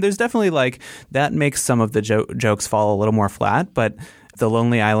 And there's definitely like, that makes some of the jokes fall a little more flat, but The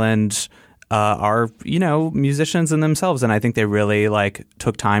Lonely Island are, musicians in themselves. And I think they really like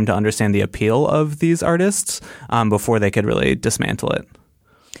took time to understand the appeal of these artists before they could really dismantle it.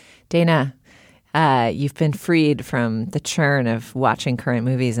 Dana, you've been freed from the churn of watching current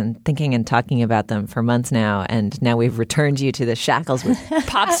movies and thinking and talking about them for months now. And now we've returned you to the shackles with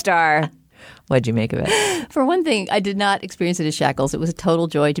Pop Star. What'd you make of it? For one thing, I did not experience it as shackles. It was a total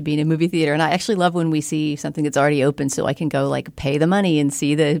joy to be in a movie theater. And I actually love when we see something that's already open so I can go like pay the money and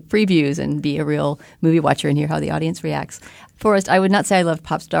see the previews and be a real movie watcher and hear how the audience reacts. Forrest, I would not say I loved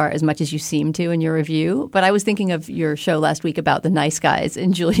Pop Star as much as you seem to in your review, but I was thinking of your show last week about The Nice Guys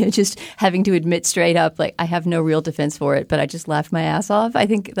and Julia just having to admit straight up, like, I have no real defense for it, but I just laughed my ass off. I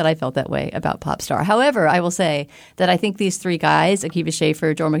think that I felt that way about Pop Star. However, I will say that I think these three guys, Akiva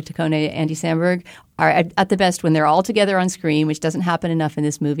Schaffer, Jorma Taccone, Andy Samberg, are at the best when they're all together on screen, which doesn't happen enough in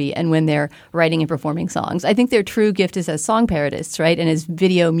this movie, and when they're writing and performing songs. I think their true gift is as song parodists, right, and as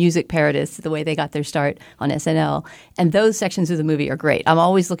video music parodists, the way they got their start on SNL. And those sections of the movie are great. I'm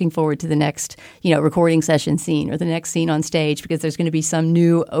always looking forward to the next, recording session scene or the next scene on stage because there's going to be some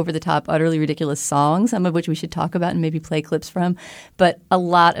new, over-the-top, utterly ridiculous song, some of which we should talk about and maybe play clips from, but a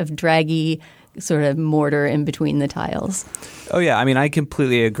lot of draggy sort of mortar in between the tiles. Oh, yeah. I mean, I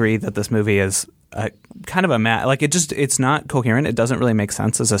completely agree that this movie is kind of it's not coherent. It doesn't really make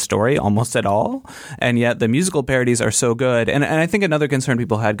sense as a story almost at all. And yet the musical parodies are so good. And I think another concern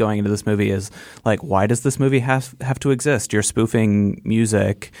people had going into this movie is like, why does this movie have to exist? You're spoofing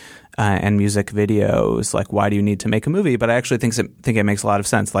music and music videos. Like, why do you need to make a movie? But I actually think it makes a lot of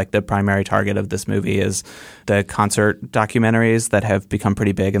sense. Like, the primary target of this movie is the concert documentaries that have become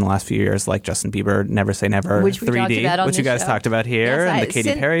pretty big in the last few years, like Justin Bieber, Never Say Never, which 3D, which you guys talked about here, and the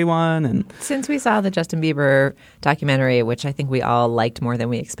Katy Perry one. And since we saw the Justin Bieber documentary, which I think we all liked more than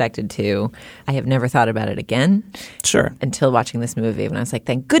we expected to, I have never thought about it again. Sure. Until watching this movie, when I was like,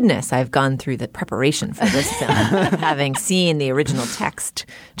 thank goodness I've gone through the preparation for this film, having seen the original text,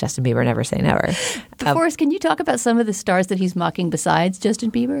 Justin Bieber, Never Say Never. Forrest, can you talk about some of the stars that he's mocking besides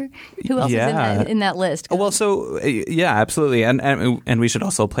Justin Bieber? Who else is in that list? Well, yeah, absolutely. And we should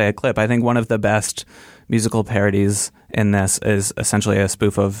also play a clip. I think one of the best musical parodies in this is essentially a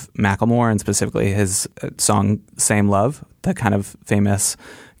spoof of Macklemore, and specifically his song Same Love, the kind of famous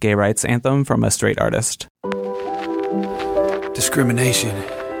gay rights anthem from a straight artist. Discrimination,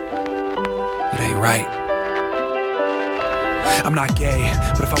 it ain't right. I'm not gay,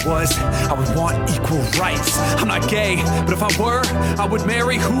 but if I was, I would want equal rights. I'm not gay, but if I were, I would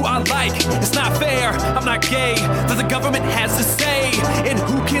marry who I like. It's not fair, I'm not gay, that the government has to say in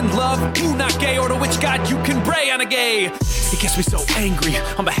who can love, who not gay, or to which God you can pray on a gay. It gets me so angry,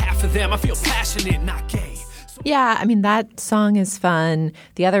 on behalf of them, I feel passionate, not gay. Yeah, I mean, that song is fun.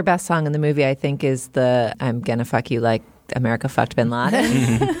 The other best song in the movie, I think, is the I'm Gonna Fuck You Like America Fucked Bin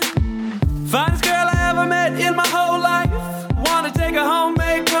Laden. Finest girl I ever met in my whole life. Wanna take her home,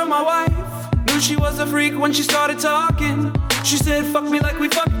 make her my wife. Knew she was a freak when she started talking. She said, fuck me like we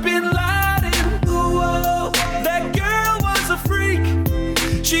fucked Bin Laden. Ooh, oh, that girl was a freak.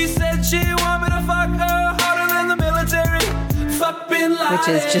 She said she wanted me to fuck her harder than the military. Fuck Bin Laden. Which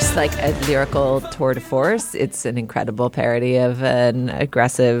is just like a lyrical tour de force. It's an incredible parody of an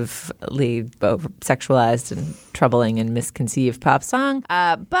aggressively both sexualized and troubling and misconceived pop song.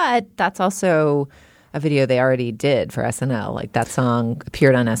 But that's also a video they already did for SNL. Like, that song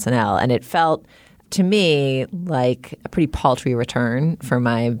appeared on SNL, and it felt to me like a pretty paltry return for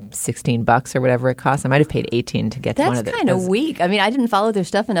my $16 or whatever it cost. I might have paid $18 to get to one of That's kind of weak. I mean, I didn't follow their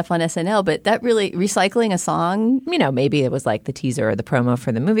stuff enough on SNL, but that really, recycling a song, maybe it was like the teaser or the promo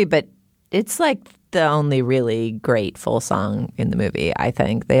for the movie, but it's like the only really great full song in the movie, I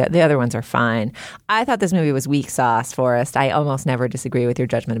think. The other ones are fine. I thought this movie was weak sauce, Forrest. I almost never disagree with your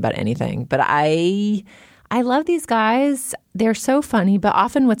judgment about anything. But I love these guys. They're so funny. But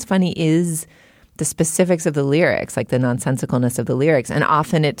often what's funny is the specifics of the lyrics, like the nonsensicalness of the lyrics. And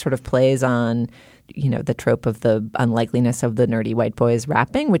often it sort of plays on, the trope of the unlikeliness of the nerdy white boys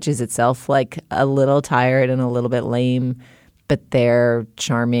rapping, which is itself like a little tired and a little bit lame. But they're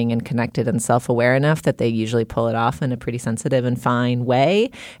charming and connected and self-aware enough that they usually pull it off in a pretty sensitive and fine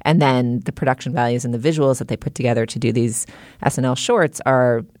way. And then the production values and the visuals that they put together to do these SNL shorts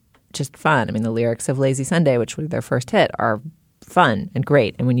are just fun. I mean, the lyrics of Lazy Sunday, which was their first hit, are fun and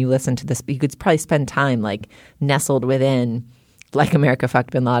great. And when you listen to this, you could probably spend time like nestled within Like America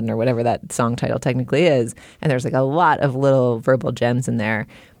Fucked Bin Laden or whatever that song title technically is. And there's like a lot of little verbal gems in there.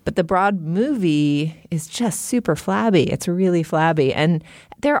 But the broad movie is just super flabby. It's really flabby. And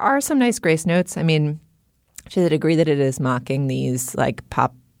there are some nice grace notes. I mean, to the degree that it is mocking these like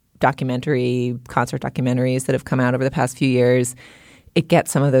pop documentary, concert documentaries that have come out over the past few years, it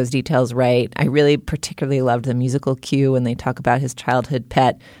gets some of those details right. I really particularly loved the musical cue when they talk about his childhood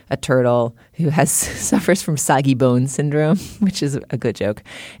pet, a turtle who suffers from soggy bone syndrome, which is a good joke.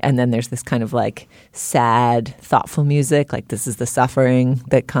 And then there's this kind of like sad, thoughtful music, like this is the suffering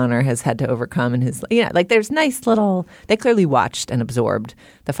that Connor has had to overcome in his, like there's nice little, they clearly watched and absorbed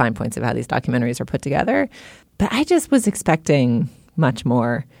the fine points of how these documentaries are put together. But I just was expecting much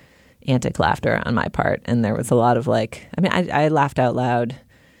more antic laughter on my part. And there was a lot of I laughed out loud,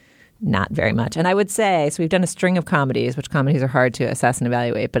 not very much. And I would say, so we've done a string of comedies, which comedies are hard to assess and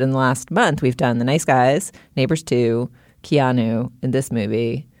evaluate. But in the last month, we've done The Nice Guys, Neighbors 2, Keanu in this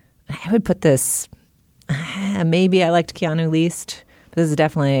movie. I would put this, maybe I liked Keanu least. But this is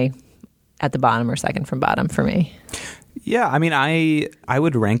definitely at the bottom or second from bottom for me. Yeah, I mean, I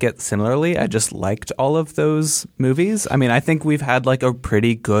would rank it similarly. I just liked all of those movies. I mean, I think we've had like a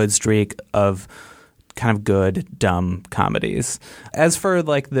pretty good streak of kind of good, dumb comedies. As for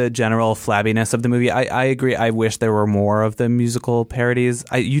like the general flabbiness of the movie, I agree. I wish there were more of the musical parodies.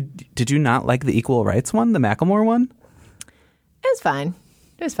 Did you not like the Equal Rights one, the Macklemore one? It was fine.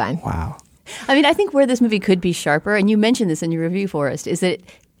 It was fine. Wow. I mean, I think where this movie could be sharper, and you mentioned this in your review, Forrest, is that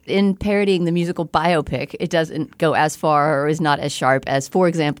in parodying the musical biopic, it doesn't go as far or is not as sharp as, for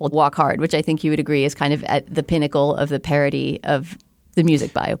example, Walk Hard, which I think you would agree is kind of at the pinnacle of the parody of the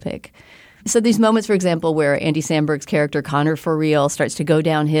music biopic. So these moments, for example, where Andy Samberg's character, Connor For Real, starts to go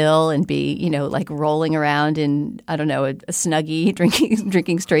downhill and be, like rolling around in, I don't know, a Snuggie,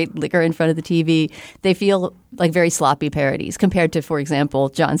 drinking straight liquor in front of the TV, they feel like very sloppy parodies compared to, for example,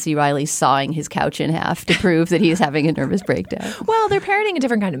 John C. Reilly sawing his couch in half to prove that he is having a nervous breakdown. Well, they're parodying a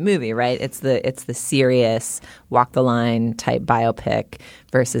different kind of movie, right? It's the serious, walk the line type biopic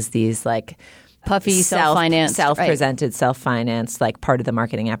versus these like puffy, self-financed, self-presented, right. Self-financed, like part of the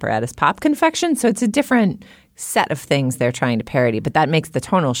marketing apparatus pop confection. So it's a different set of things they're trying to parody. But that makes the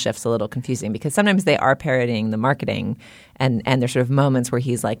tonal shifts a little confusing because sometimes they are parodying the marketing and there's sort of moments where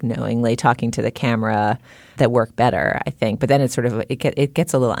he's like knowingly talking to the camera that work better, I think. But then it's sort of it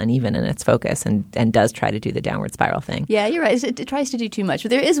gets a little uneven in its focus and does try to do the downward spiral thing. Yeah, you're right. It tries to do too much. But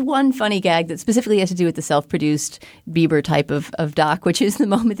there is one funny gag that specifically has to do with the self-produced Bieber type of doc, which is the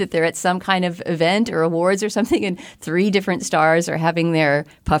moment that they're at some kind of event or awards or something and 3 different stars are having their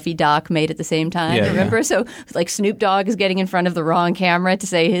puffy doc made at the same time. Yeah, remember? Yeah. So like Snoop Dogg is getting in front of the wrong camera to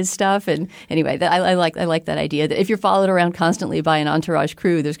say his stuff. And anyway, I like that idea that if you're followed around constantly by an entourage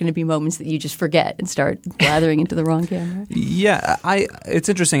crew, there's going to be moments that you just forget and start blathering into the wrong camera. Yeah, it's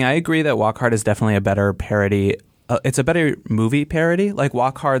interesting. I agree that Walk Hard is definitely a better parody. It's a better movie parody. Like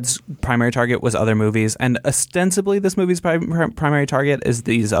Walk Hard's primary target was other movies, and ostensibly this movie's primary target is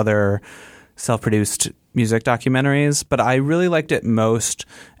these other self-produced music documentaries. But I really liked it most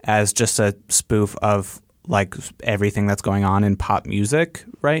as just a spoof of like everything that's going on in pop music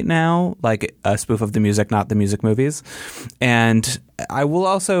right now, like a spoof of the music, not the music movies. And I will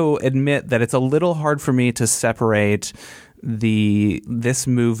also admit that it's a little hard for me to separate this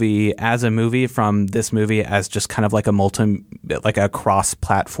movie as a movie from this movie as just kind of like a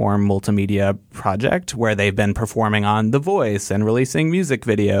cross-platform multimedia project where they've been performing on The Voice and releasing music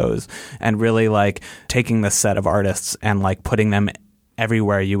videos and really like taking the set of artists and like putting them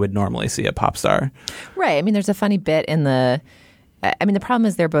everywhere you would normally see a pop star. Right. I mean, there's a funny bit in the problem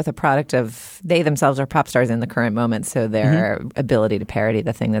is they're both a product of, they themselves are pop stars in the current moment, so their ability to parody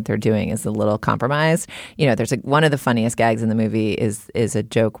the thing that they're doing is a little compromised. There's one of the funniest gags in the movie is a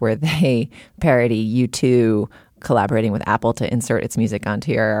joke where they parody U2 collaborating with Apple to insert its music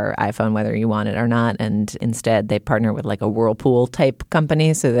onto your iPhone, whether you want it or not. And instead, they partner with like a Whirlpool type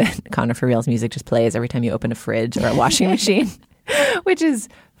company so that Connor For Real's music just plays every time you open a fridge or a washing machine. Which is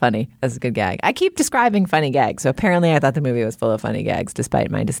funny. That's a good gag. I keep describing funny gags. So apparently I thought the movie was full of funny gags despite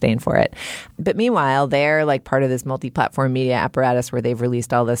my disdain for it. But meanwhile, they're like part of this multi-platform media apparatus where they've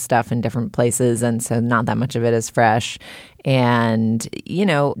released all this stuff in different places. And so not that much of it is fresh. And,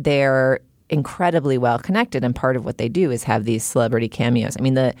 they're incredibly well connected. And part of what they do is have these celebrity cameos. I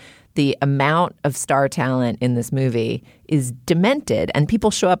mean, the amount of star talent in this movie is demented, and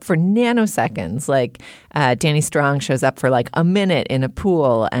people show up for nanoseconds. Like Danny Strong shows up for like a minute in a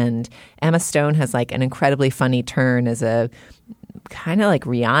pool, and Emma Stone has like an incredibly funny turn as a kind of like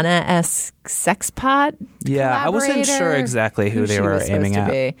Rihanna-esque sex pot. Yeah, I wasn't sure exactly who they were aiming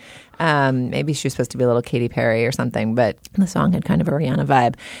at. Maybe she was supposed to be a little Katy Perry or something, but the song had kind of a Rihanna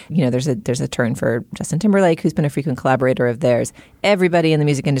vibe. You know, there's a turn for Justin Timberlake, who's been a frequent collaborator of theirs. Everybody in the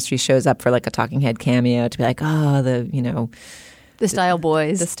music industry shows up for like a talking head cameo to be like, oh, the Style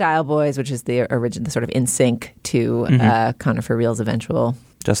Boys. The Style Boys, which is the original, the sort of in sync to Connor for Real's eventual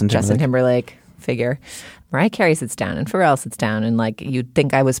Justin Timberlake figure. Mariah Carey sits down and Pharrell sits down, and like you'd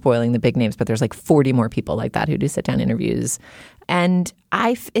think I was spoiling the big names, but there's like 40 more people like that who do sit down interviews, and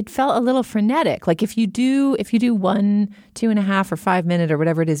it felt a little frenetic. Like if you do 1, 2.5 or 5 minute or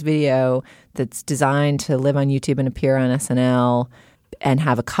whatever it is video that's designed to live on YouTube and appear on SNL and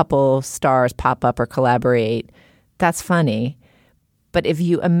have a couple stars pop up or collaborate, that's funny. But if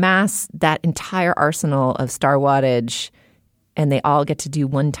you amass that entire arsenal of star wattage and they all get to do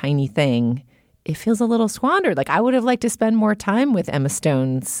one tiny thing, it feels a little squandered. Like I would have liked to spend more time with Emma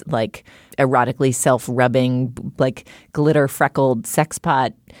Stone's like erotically self-rubbing, like glitter freckled sex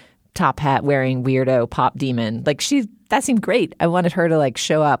pot, top hat wearing weirdo pop demon. Like that seemed great. I wanted her to like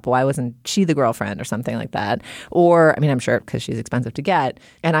show up. Why wasn't she the girlfriend or something like that? Or, I mean, I'm sure because she's expensive to get.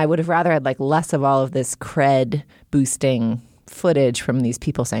 And I would have rather had like less of all of this cred boosting footage from these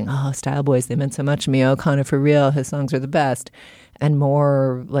people saying, oh, Style Boys, they meant so much to me. Oh, Connor for Real, his songs are the best. And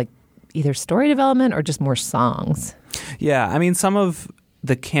more like either story development or just more songs. Yeah, I mean, some of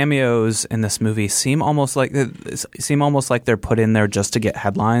the cameos in this movie seem almost like they're put in there just to get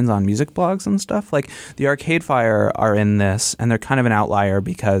headlines on music blogs and stuff. Like the Arcade Fire are in this, and they're kind of an outlier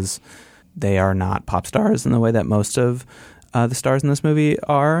because they are not pop stars in the way that most of the stars in this movie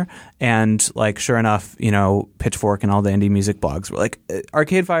are. And like, sure enough, you know, Pitchfork and all the indie music blogs were like,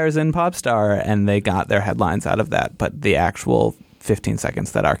 Arcade Fire's in Pop Star, and they got their headlines out of that. But the actual 15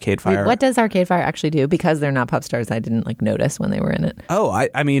 seconds that Arcade Fire... Wait, what does Arcade Fire actually do? Because they're not pop stars, I didn't like notice when they were in it. Oh,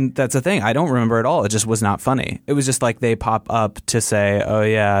 I mean, that's the thing. I don't remember at all. It just was not funny. It was just like they pop up to say, oh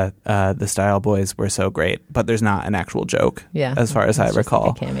yeah, the Style Boys were so great, but there's not an actual joke, as far as I recall.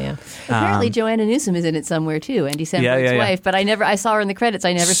 Like a cameo. Apparently Joanna Newsom is in it somewhere too, Andy Samberg's wife, but I saw her in the credits.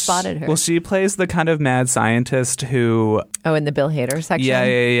 I never spotted her. Well, she plays the kind of mad scientist who... Oh, in the Bill Hader section?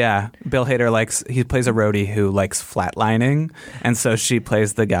 Yeah. Bill Hader he plays a roadie who likes flatlining, and so she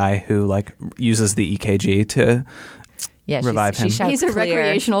plays the guy who like uses the EKG to revive him. He's a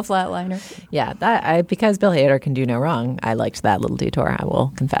recreational flatliner. Yeah, because Bill Hader can do no wrong. I liked that little detour, I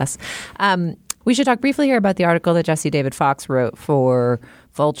will confess. We should talk briefly here about the article that Jesse David Fox wrote for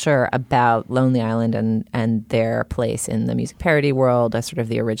Vulture about Lonely Island and their place in the music parody world as sort of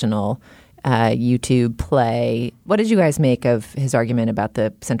the original YouTube play. What did you guys make of his argument about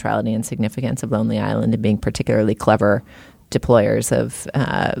the centrality and significance of Lonely Island and being particularly clever deployers of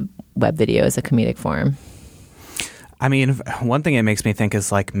web video as a comedic form? I mean, one thing it makes me think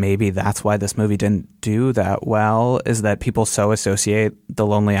is like maybe that's why this movie didn't do that well, is that people so associate The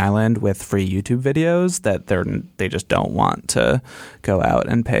Lonely Island with free YouTube videos that they just don't want to go out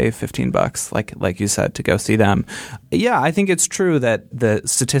and pay $15, like you said, to go see them. Yeah, I think it's true that the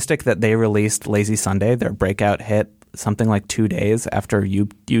statistic that they released Lazy Sunday, their breakout hit, something like 2 days after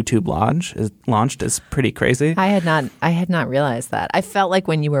YouTube launched is pretty crazy. I had not realized that. I felt like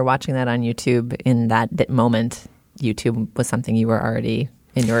when you were watching that on YouTube in that moment, YouTube was something you were already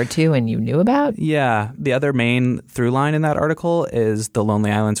inured to and you knew about? Yeah. The other main through line in that article is the Lonely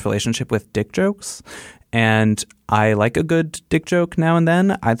Island's relationship with dick jokes. And I like a good dick joke now and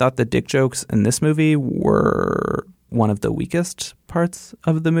then. I thought the dick jokes in this movie were one of the weakest parts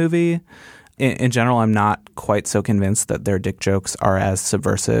of the movie. In general, I'm not quite so convinced that their dick jokes are as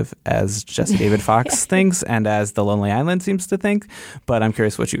subversive as Jesse David Fox thinks and as the Lonely Island seems to think. But I'm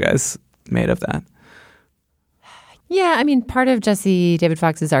curious what you guys made of that. Yeah, I mean, part of Jesse David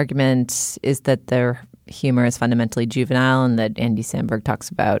Fox's argument is that their humor is fundamentally juvenile and that Andy Samberg talks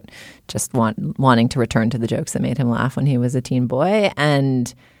about just wanting to return to the jokes that made him laugh when he was a teen boy.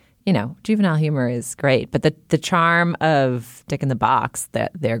 And, you know, juvenile humor is great. But the charm of Dick in the Box,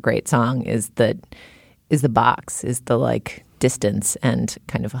 that their great song, is the box, is the like distance and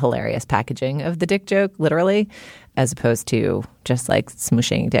kind of hilarious packaging of the dick joke, literally, as opposed to just like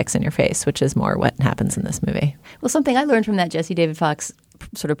smooshing dicks in your face, which is more what happens in this movie. Well, something I learned from that Jesse David Fox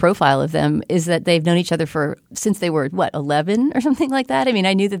sort of profile of them is that they've known each other since they were, 11 or something like that? I mean,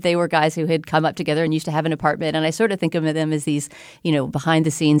 I knew that they were guys who had come up together and used to have an apartment, and I sort of think of them as these,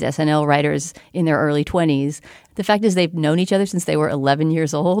 behind-the-scenes SNL writers in their early 20s. The fact is they've known each other since they were 11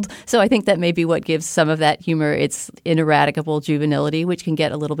 years old. So I think that may be what gives some of that humor its ineradicable juvenility, which can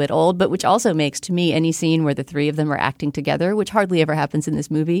get a little bit old, but which also makes, to me, any scene where the three of them are acting together, which hardly ever happens in this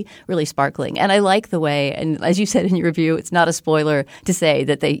movie, really sparkling. And I like the way, and as you said in your review, it's not a spoiler to say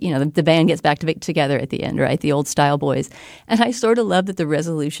that they, the band gets back together at the end, right? The old style boys. And I sort of love that the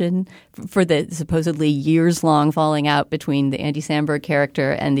resolution for the supposedly years-long falling out between the Andy Samberg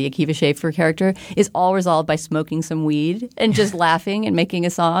character and the Akiva Schaffer character is all resolved by smoking some weed and just laughing and making a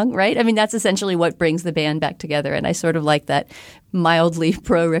song, right? I mean, that's essentially what brings the band back together. And I sort of like that mildly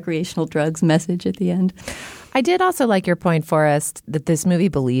pro-recreational drugs message at the end. I did also like your point, Forrest, that this movie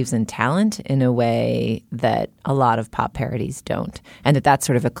believes in talent in a way that a lot of pop parodies don't. And that's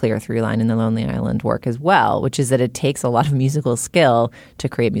sort of a clear through line in the Lonely Island work as well, which is that it takes a lot of musical skill to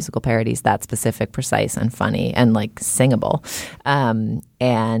create musical parodies that specific, precise, and funny, and singable.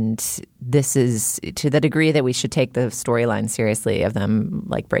 And this is to the degree that we should take the storyline seriously of them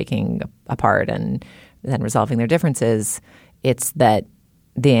breaking apart and then resolving their differences. It's that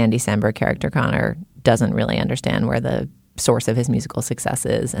the Andy Samberg character, Connor, doesn't really understand where the source of his musical success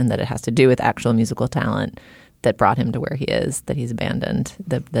is, and that it has to do with actual musical talent that brought him to where he is, that he's abandoned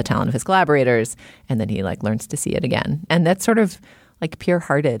the talent of his collaborators, and then he learns to see it again. And that's sort of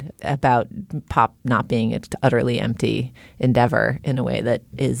pure-hearted about pop not being an utterly empty endeavor in a way that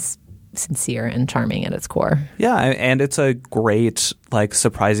is sincere and charming at its core. Yeah, and it's a great,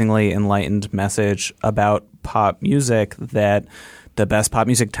 surprisingly enlightened message about pop music that the best pop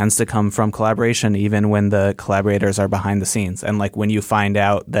music tends to come from collaboration, even when the collaborators are behind the scenes. And when you find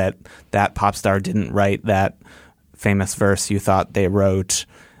out that that pop star didn't write that famous verse you thought they wrote,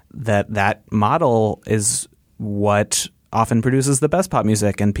 that model is what often produces the best pop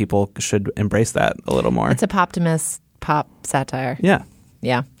music, and people should embrace that a little more. It's a poptimist pop satire. Yeah.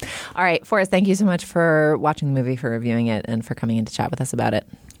 Yeah. All right, Forrest, thank you so much for watching the movie, for reviewing it, and for coming in to chat with us about it.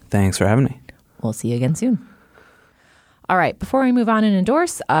 Thanks for having me. We'll see you again soon. All right, before we move on and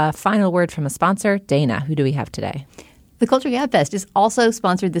endorse, a final word from a sponsor. Dana, who do we have today? The Culture Gabfest is also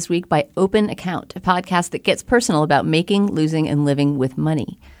sponsored this week by Open Account, a podcast that gets personal about making, losing, and living with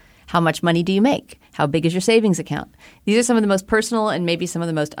money. How much money do you make? How big is your savings account? These are some of the most personal and maybe some of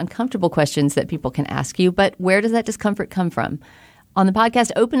the most uncomfortable questions that people can ask you, but where does that discomfort come from? On the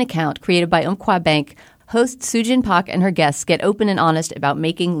podcast Open Account, created by Umpqua Bank, host Sujin Pak and her guests get open and honest about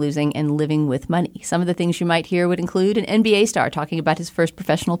making, losing, and living with money. Some of the things you might hear would include an NBA star talking about his first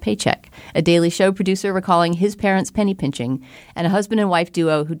professional paycheck, a Daily Show producer recalling his parents' penny pinching, and a husband and wife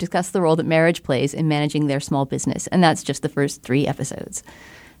duo who discuss the role that marriage plays in managing their small business. And that's just the first 3 episodes.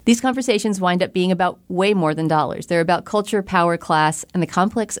 These conversations wind up being about way more than dollars. They're about culture, power, class, and the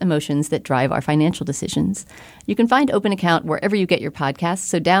complex emotions that drive our financial decisions. You can find Open Account wherever you get your podcasts,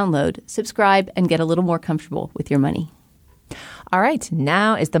 so download, subscribe, and get a little more comfortable with your money. All right,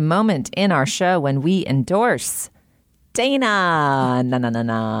 now is the moment in our show when we endorse Dana.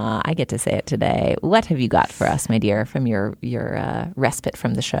 Na. I get to say it today. What have you got for us, my dear, from your respite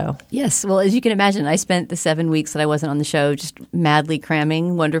from the show? Yes. Well, as you can imagine, I spent the 7 weeks that I wasn't on the show just madly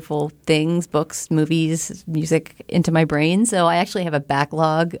cramming wonderful things, books, movies, music into my brain. So I actually have a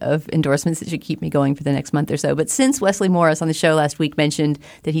backlog of endorsements that should keep me going for the next month or so. But since Wesley Morris on the show last week mentioned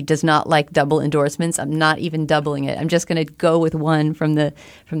that he does not like double endorsements, I'm not even doubling it. I'm just going to go with one from the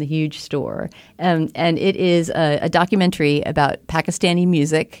huge store. And it is a documentary about Pakistani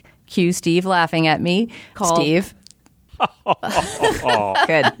music. Cue Steve laughing at me. Steve.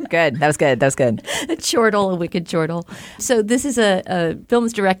 Good. That was good. A chortle, a wicked chortle. So this is a film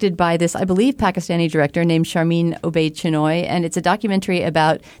that's directed by this, I believe, Pakistani director named Sharmeen Obaid Chinoy, and it's a documentary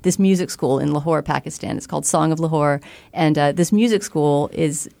about this music school in Lahore, Pakistan. It's called Song of Lahore, and this music school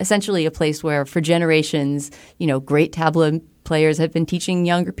is essentially a place where, for generations, great tabla players have been teaching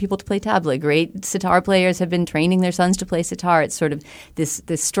younger people to play tabla. Great sitar players have been training their sons to play sitar. It's sort of this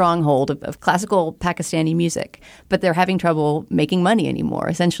stronghold of classical Pakistani music. But they're having trouble making money anymore.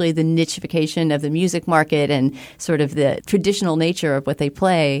 Essentially, the nichification of the music market and sort of the traditional nature of what they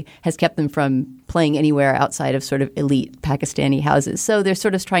play has kept them from playing anywhere outside of sort of elite Pakistani houses. So they're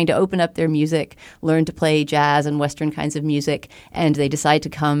sort of trying to open up their music, learn to play jazz and Western kinds of music, and they decide to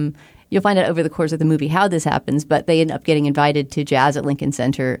come You'll find out over the course of the movie how this happens, but they end up getting invited to jazz at Lincoln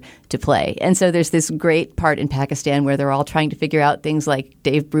Center to play. And so there's this great part in Pakistan where they're all trying to figure out things like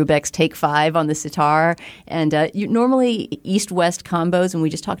Dave Brubeck's Take 5 on the sitar. And normally East-West combos, and we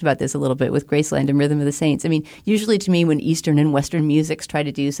just talked about this a little bit with Graceland and Rhythm of the Saints. I mean, usually to me when Eastern and Western musics try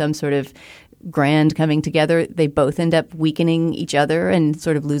to do some sort of grand coming together, they both end up weakening each other and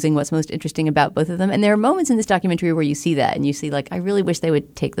sort of losing what's most interesting about both of them. And there are moments in this documentary where you see that and you see, like, I really wish they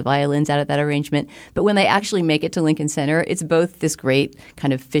would take the violins out of that arrangement. But when they actually make it to Lincoln Center, it's both this great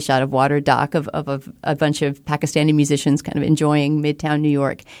kind of fish out of water doc of a bunch of Pakistani musicians kind of enjoying Midtown New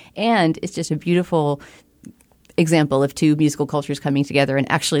York. And it's just a beautiful example of two musical cultures coming together and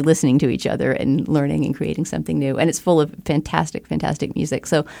actually listening to each other and learning and creating something new. And it's full of fantastic, fantastic music.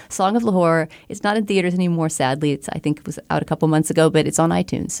 So Song of Lahore, it's not in theaters anymore, sadly. I think it was out a couple months ago, but it's on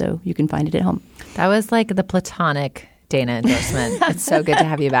iTunes, so you can find it at home. That was like the platonic Dana endorsement. It's so good to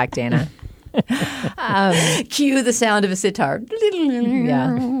have you back, Dana. Cue the sound of a sitar.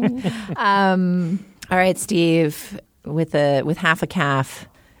 Yeah. All right, Steve, with half a calf,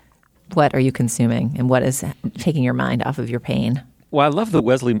 what are you consuming and what is taking your mind off of your pain? Well, I love that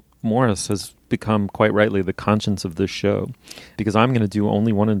Wesley Morris has become quite rightly the conscience of this show, because I'm going to do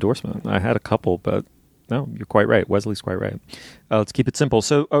only one endorsement. I had a couple, but no, you're quite right. Wesley's quite right. Let's keep it simple.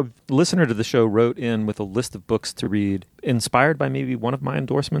 So a listener to the show wrote in with a list of books to read, inspired by maybe one of my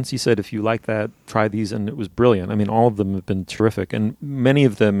endorsements. He said, if you like that, try these. And it was brilliant. I mean, all of them have been terrific. And many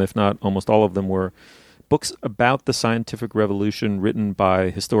of them, if not almost all of them, were books about the scientific revolution written by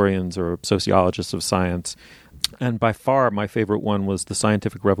historians or sociologists of science. And by far, my favorite one was The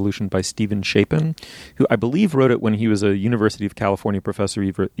Scientific Revolution by Stephen Shapin, who I believe wrote it when he was a University of California professor,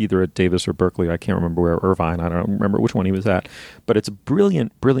 either at Davis or Berkeley. I can't remember where, Irvine. I don't remember which one he was at. But it's a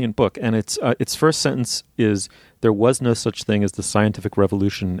brilliant, brilliant book. And its first sentence is, there was no such thing as the scientific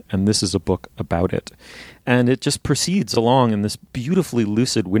revolution, and this is a book about it. And it just proceeds along in this beautifully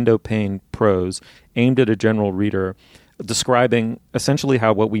lucid window pane prose aimed at a general reader, describing essentially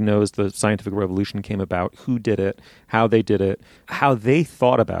how what we know as the scientific revolution came about, who did it, how they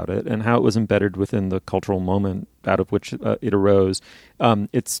thought about it, and how it was embedded within the cultural moment out of which it arose.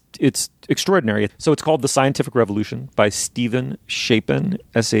 It's extraordinary. So it's called The Scientific Revolution by Stephen Shapin,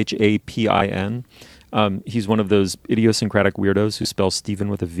 Shapin. He's one of those idiosyncratic weirdos who spells Stephen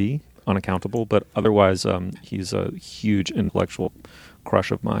with a V, unaccountable, but otherwise he's a huge intellectual crush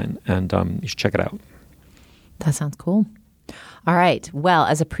of mine, and you should check it out. That sounds cool. All right. Well,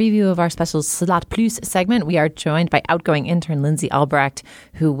 as a preview of our special Slot Plus segment, we are joined by outgoing intern Lindsay Albrecht,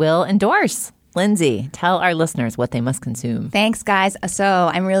 who will endorse. Lindsay, tell our listeners what they must consume. Thanks, guys.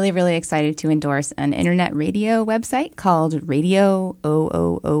 So I'm really, really excited to endorse an internet radio website called Radio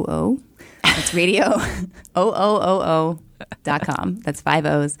OOOO. It's Radio OOOO.com. That's 5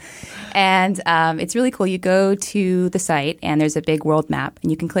 O's. And it's really cool. You go to the site and there's a big world map,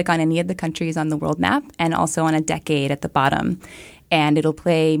 and you can click on any of the countries on the world map and also on a decade at the bottom. And it'll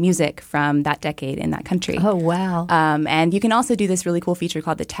play music from that decade in that country. Oh, wow. And you can also do this really cool feature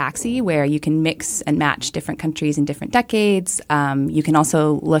called the taxi, where you can mix and match different countries and different decades. You can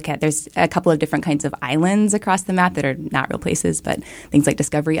also look at, there's a couple of different kinds of islands across the map that are not real places, but things like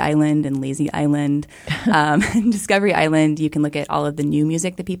Discovery Island and Lazy Island. Discovery Island, you can look at all of the new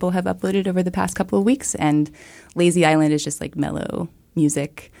music that people have uploaded over the past couple of weeks. And Lazy Island is just like mellow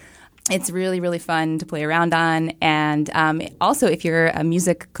music. It's really, really fun to play around on. And also, if you're a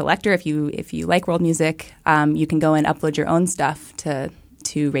music collector, if you like world music, you can go and upload your own stuff to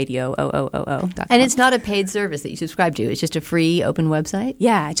Radio OOOO.com. And it's not a paid service that you subscribe to. It's just a free open website?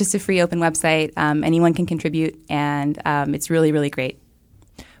 Yeah, it's just a free open website. Anyone can contribute, and it's really, really great.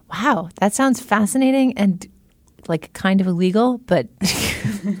 Wow, that sounds fascinating and like kind of illegal, but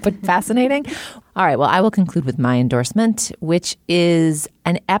but fascinating. All right, well, I will conclude with my endorsement, which is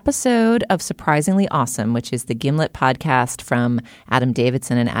an episode of Surprisingly Awesome, which is the Gimlet podcast from Adam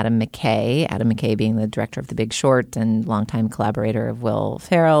Davidson and Adam McKay. Adam McKay being the director of The Big Short and longtime collaborator of Will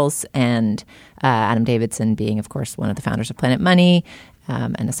Ferrell's, and Adam Davidson being, of course, one of the founders of Planet Money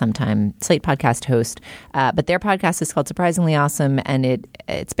and a sometime Slate podcast host. But their podcast is called Surprisingly Awesome, and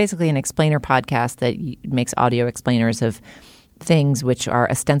it's basically an explainer podcast that makes audio explainers of things which are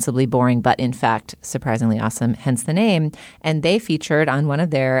ostensibly boring, but in fact surprisingly awesome, hence the name. And they featured on one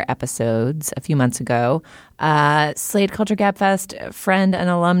of their episodes a few months ago, Slate Culture Gabfest friend and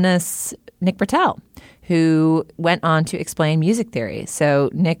alumnus Nick Britell, who went on to explain music theory.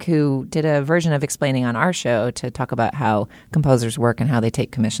 So Nick, who did a version of Explaining on our show to talk about how composers work and how they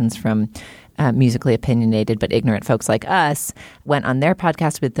take commissions from musically opinionated but ignorant folks like us, went on their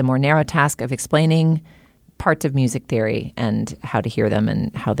podcast with the more narrow task of explaining parts of music theory and how to hear them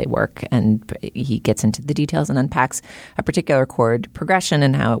and how they work. And he gets into the details and unpacks a particular chord progression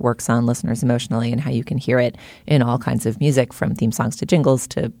and how it works on listeners emotionally and how you can hear it in all kinds of music, from theme songs to jingles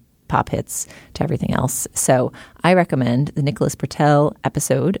to pop hits to everything else. So I recommend the Nicholas Britell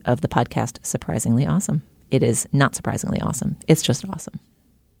episode of the podcast Surprisingly Awesome. It is not surprisingly awesome. It's just awesome.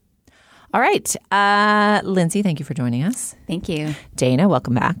 All right. Lindsay, thank you for joining us. Thank you. Dana,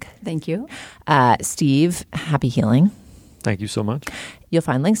 welcome back. Thank you. Steve, happy healing. Thank you so much. You'll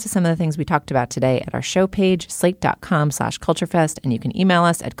find links to some of the things we talked about today at our show page, slate.com/culturefest. And you can email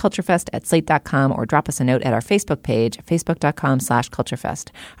us at culturefest@slate.com or drop us a note at our Facebook page,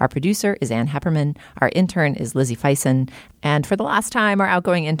 facebook.com/culturefest. Our producer is Ann Hepperman. Our intern is Lizzie Feisen. And for the last time, our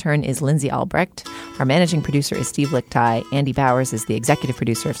outgoing intern is Lindsay Albrecht. Our managing producer is Steve Lichtai. Andy Bowers is the executive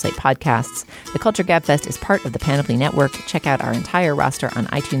producer of Slate Podcasts. The Culture Gabfest is part of the Panoply Network. Check out our entire roster on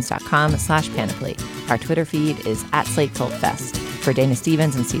itunes.com/panoply. Our Twitter feed is @SlateCultFest. For Dana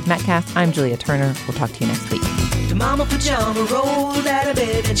Stevens and Steve Metcalf, I'm Julia Turner. We'll talk to you next week. The mama pajama rolled out of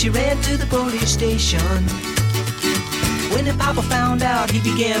bed and she ran to the police station. When the papa found out, he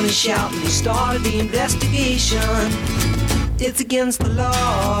began to shout and he started the investigation. It's against the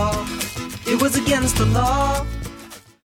law. It was against the law.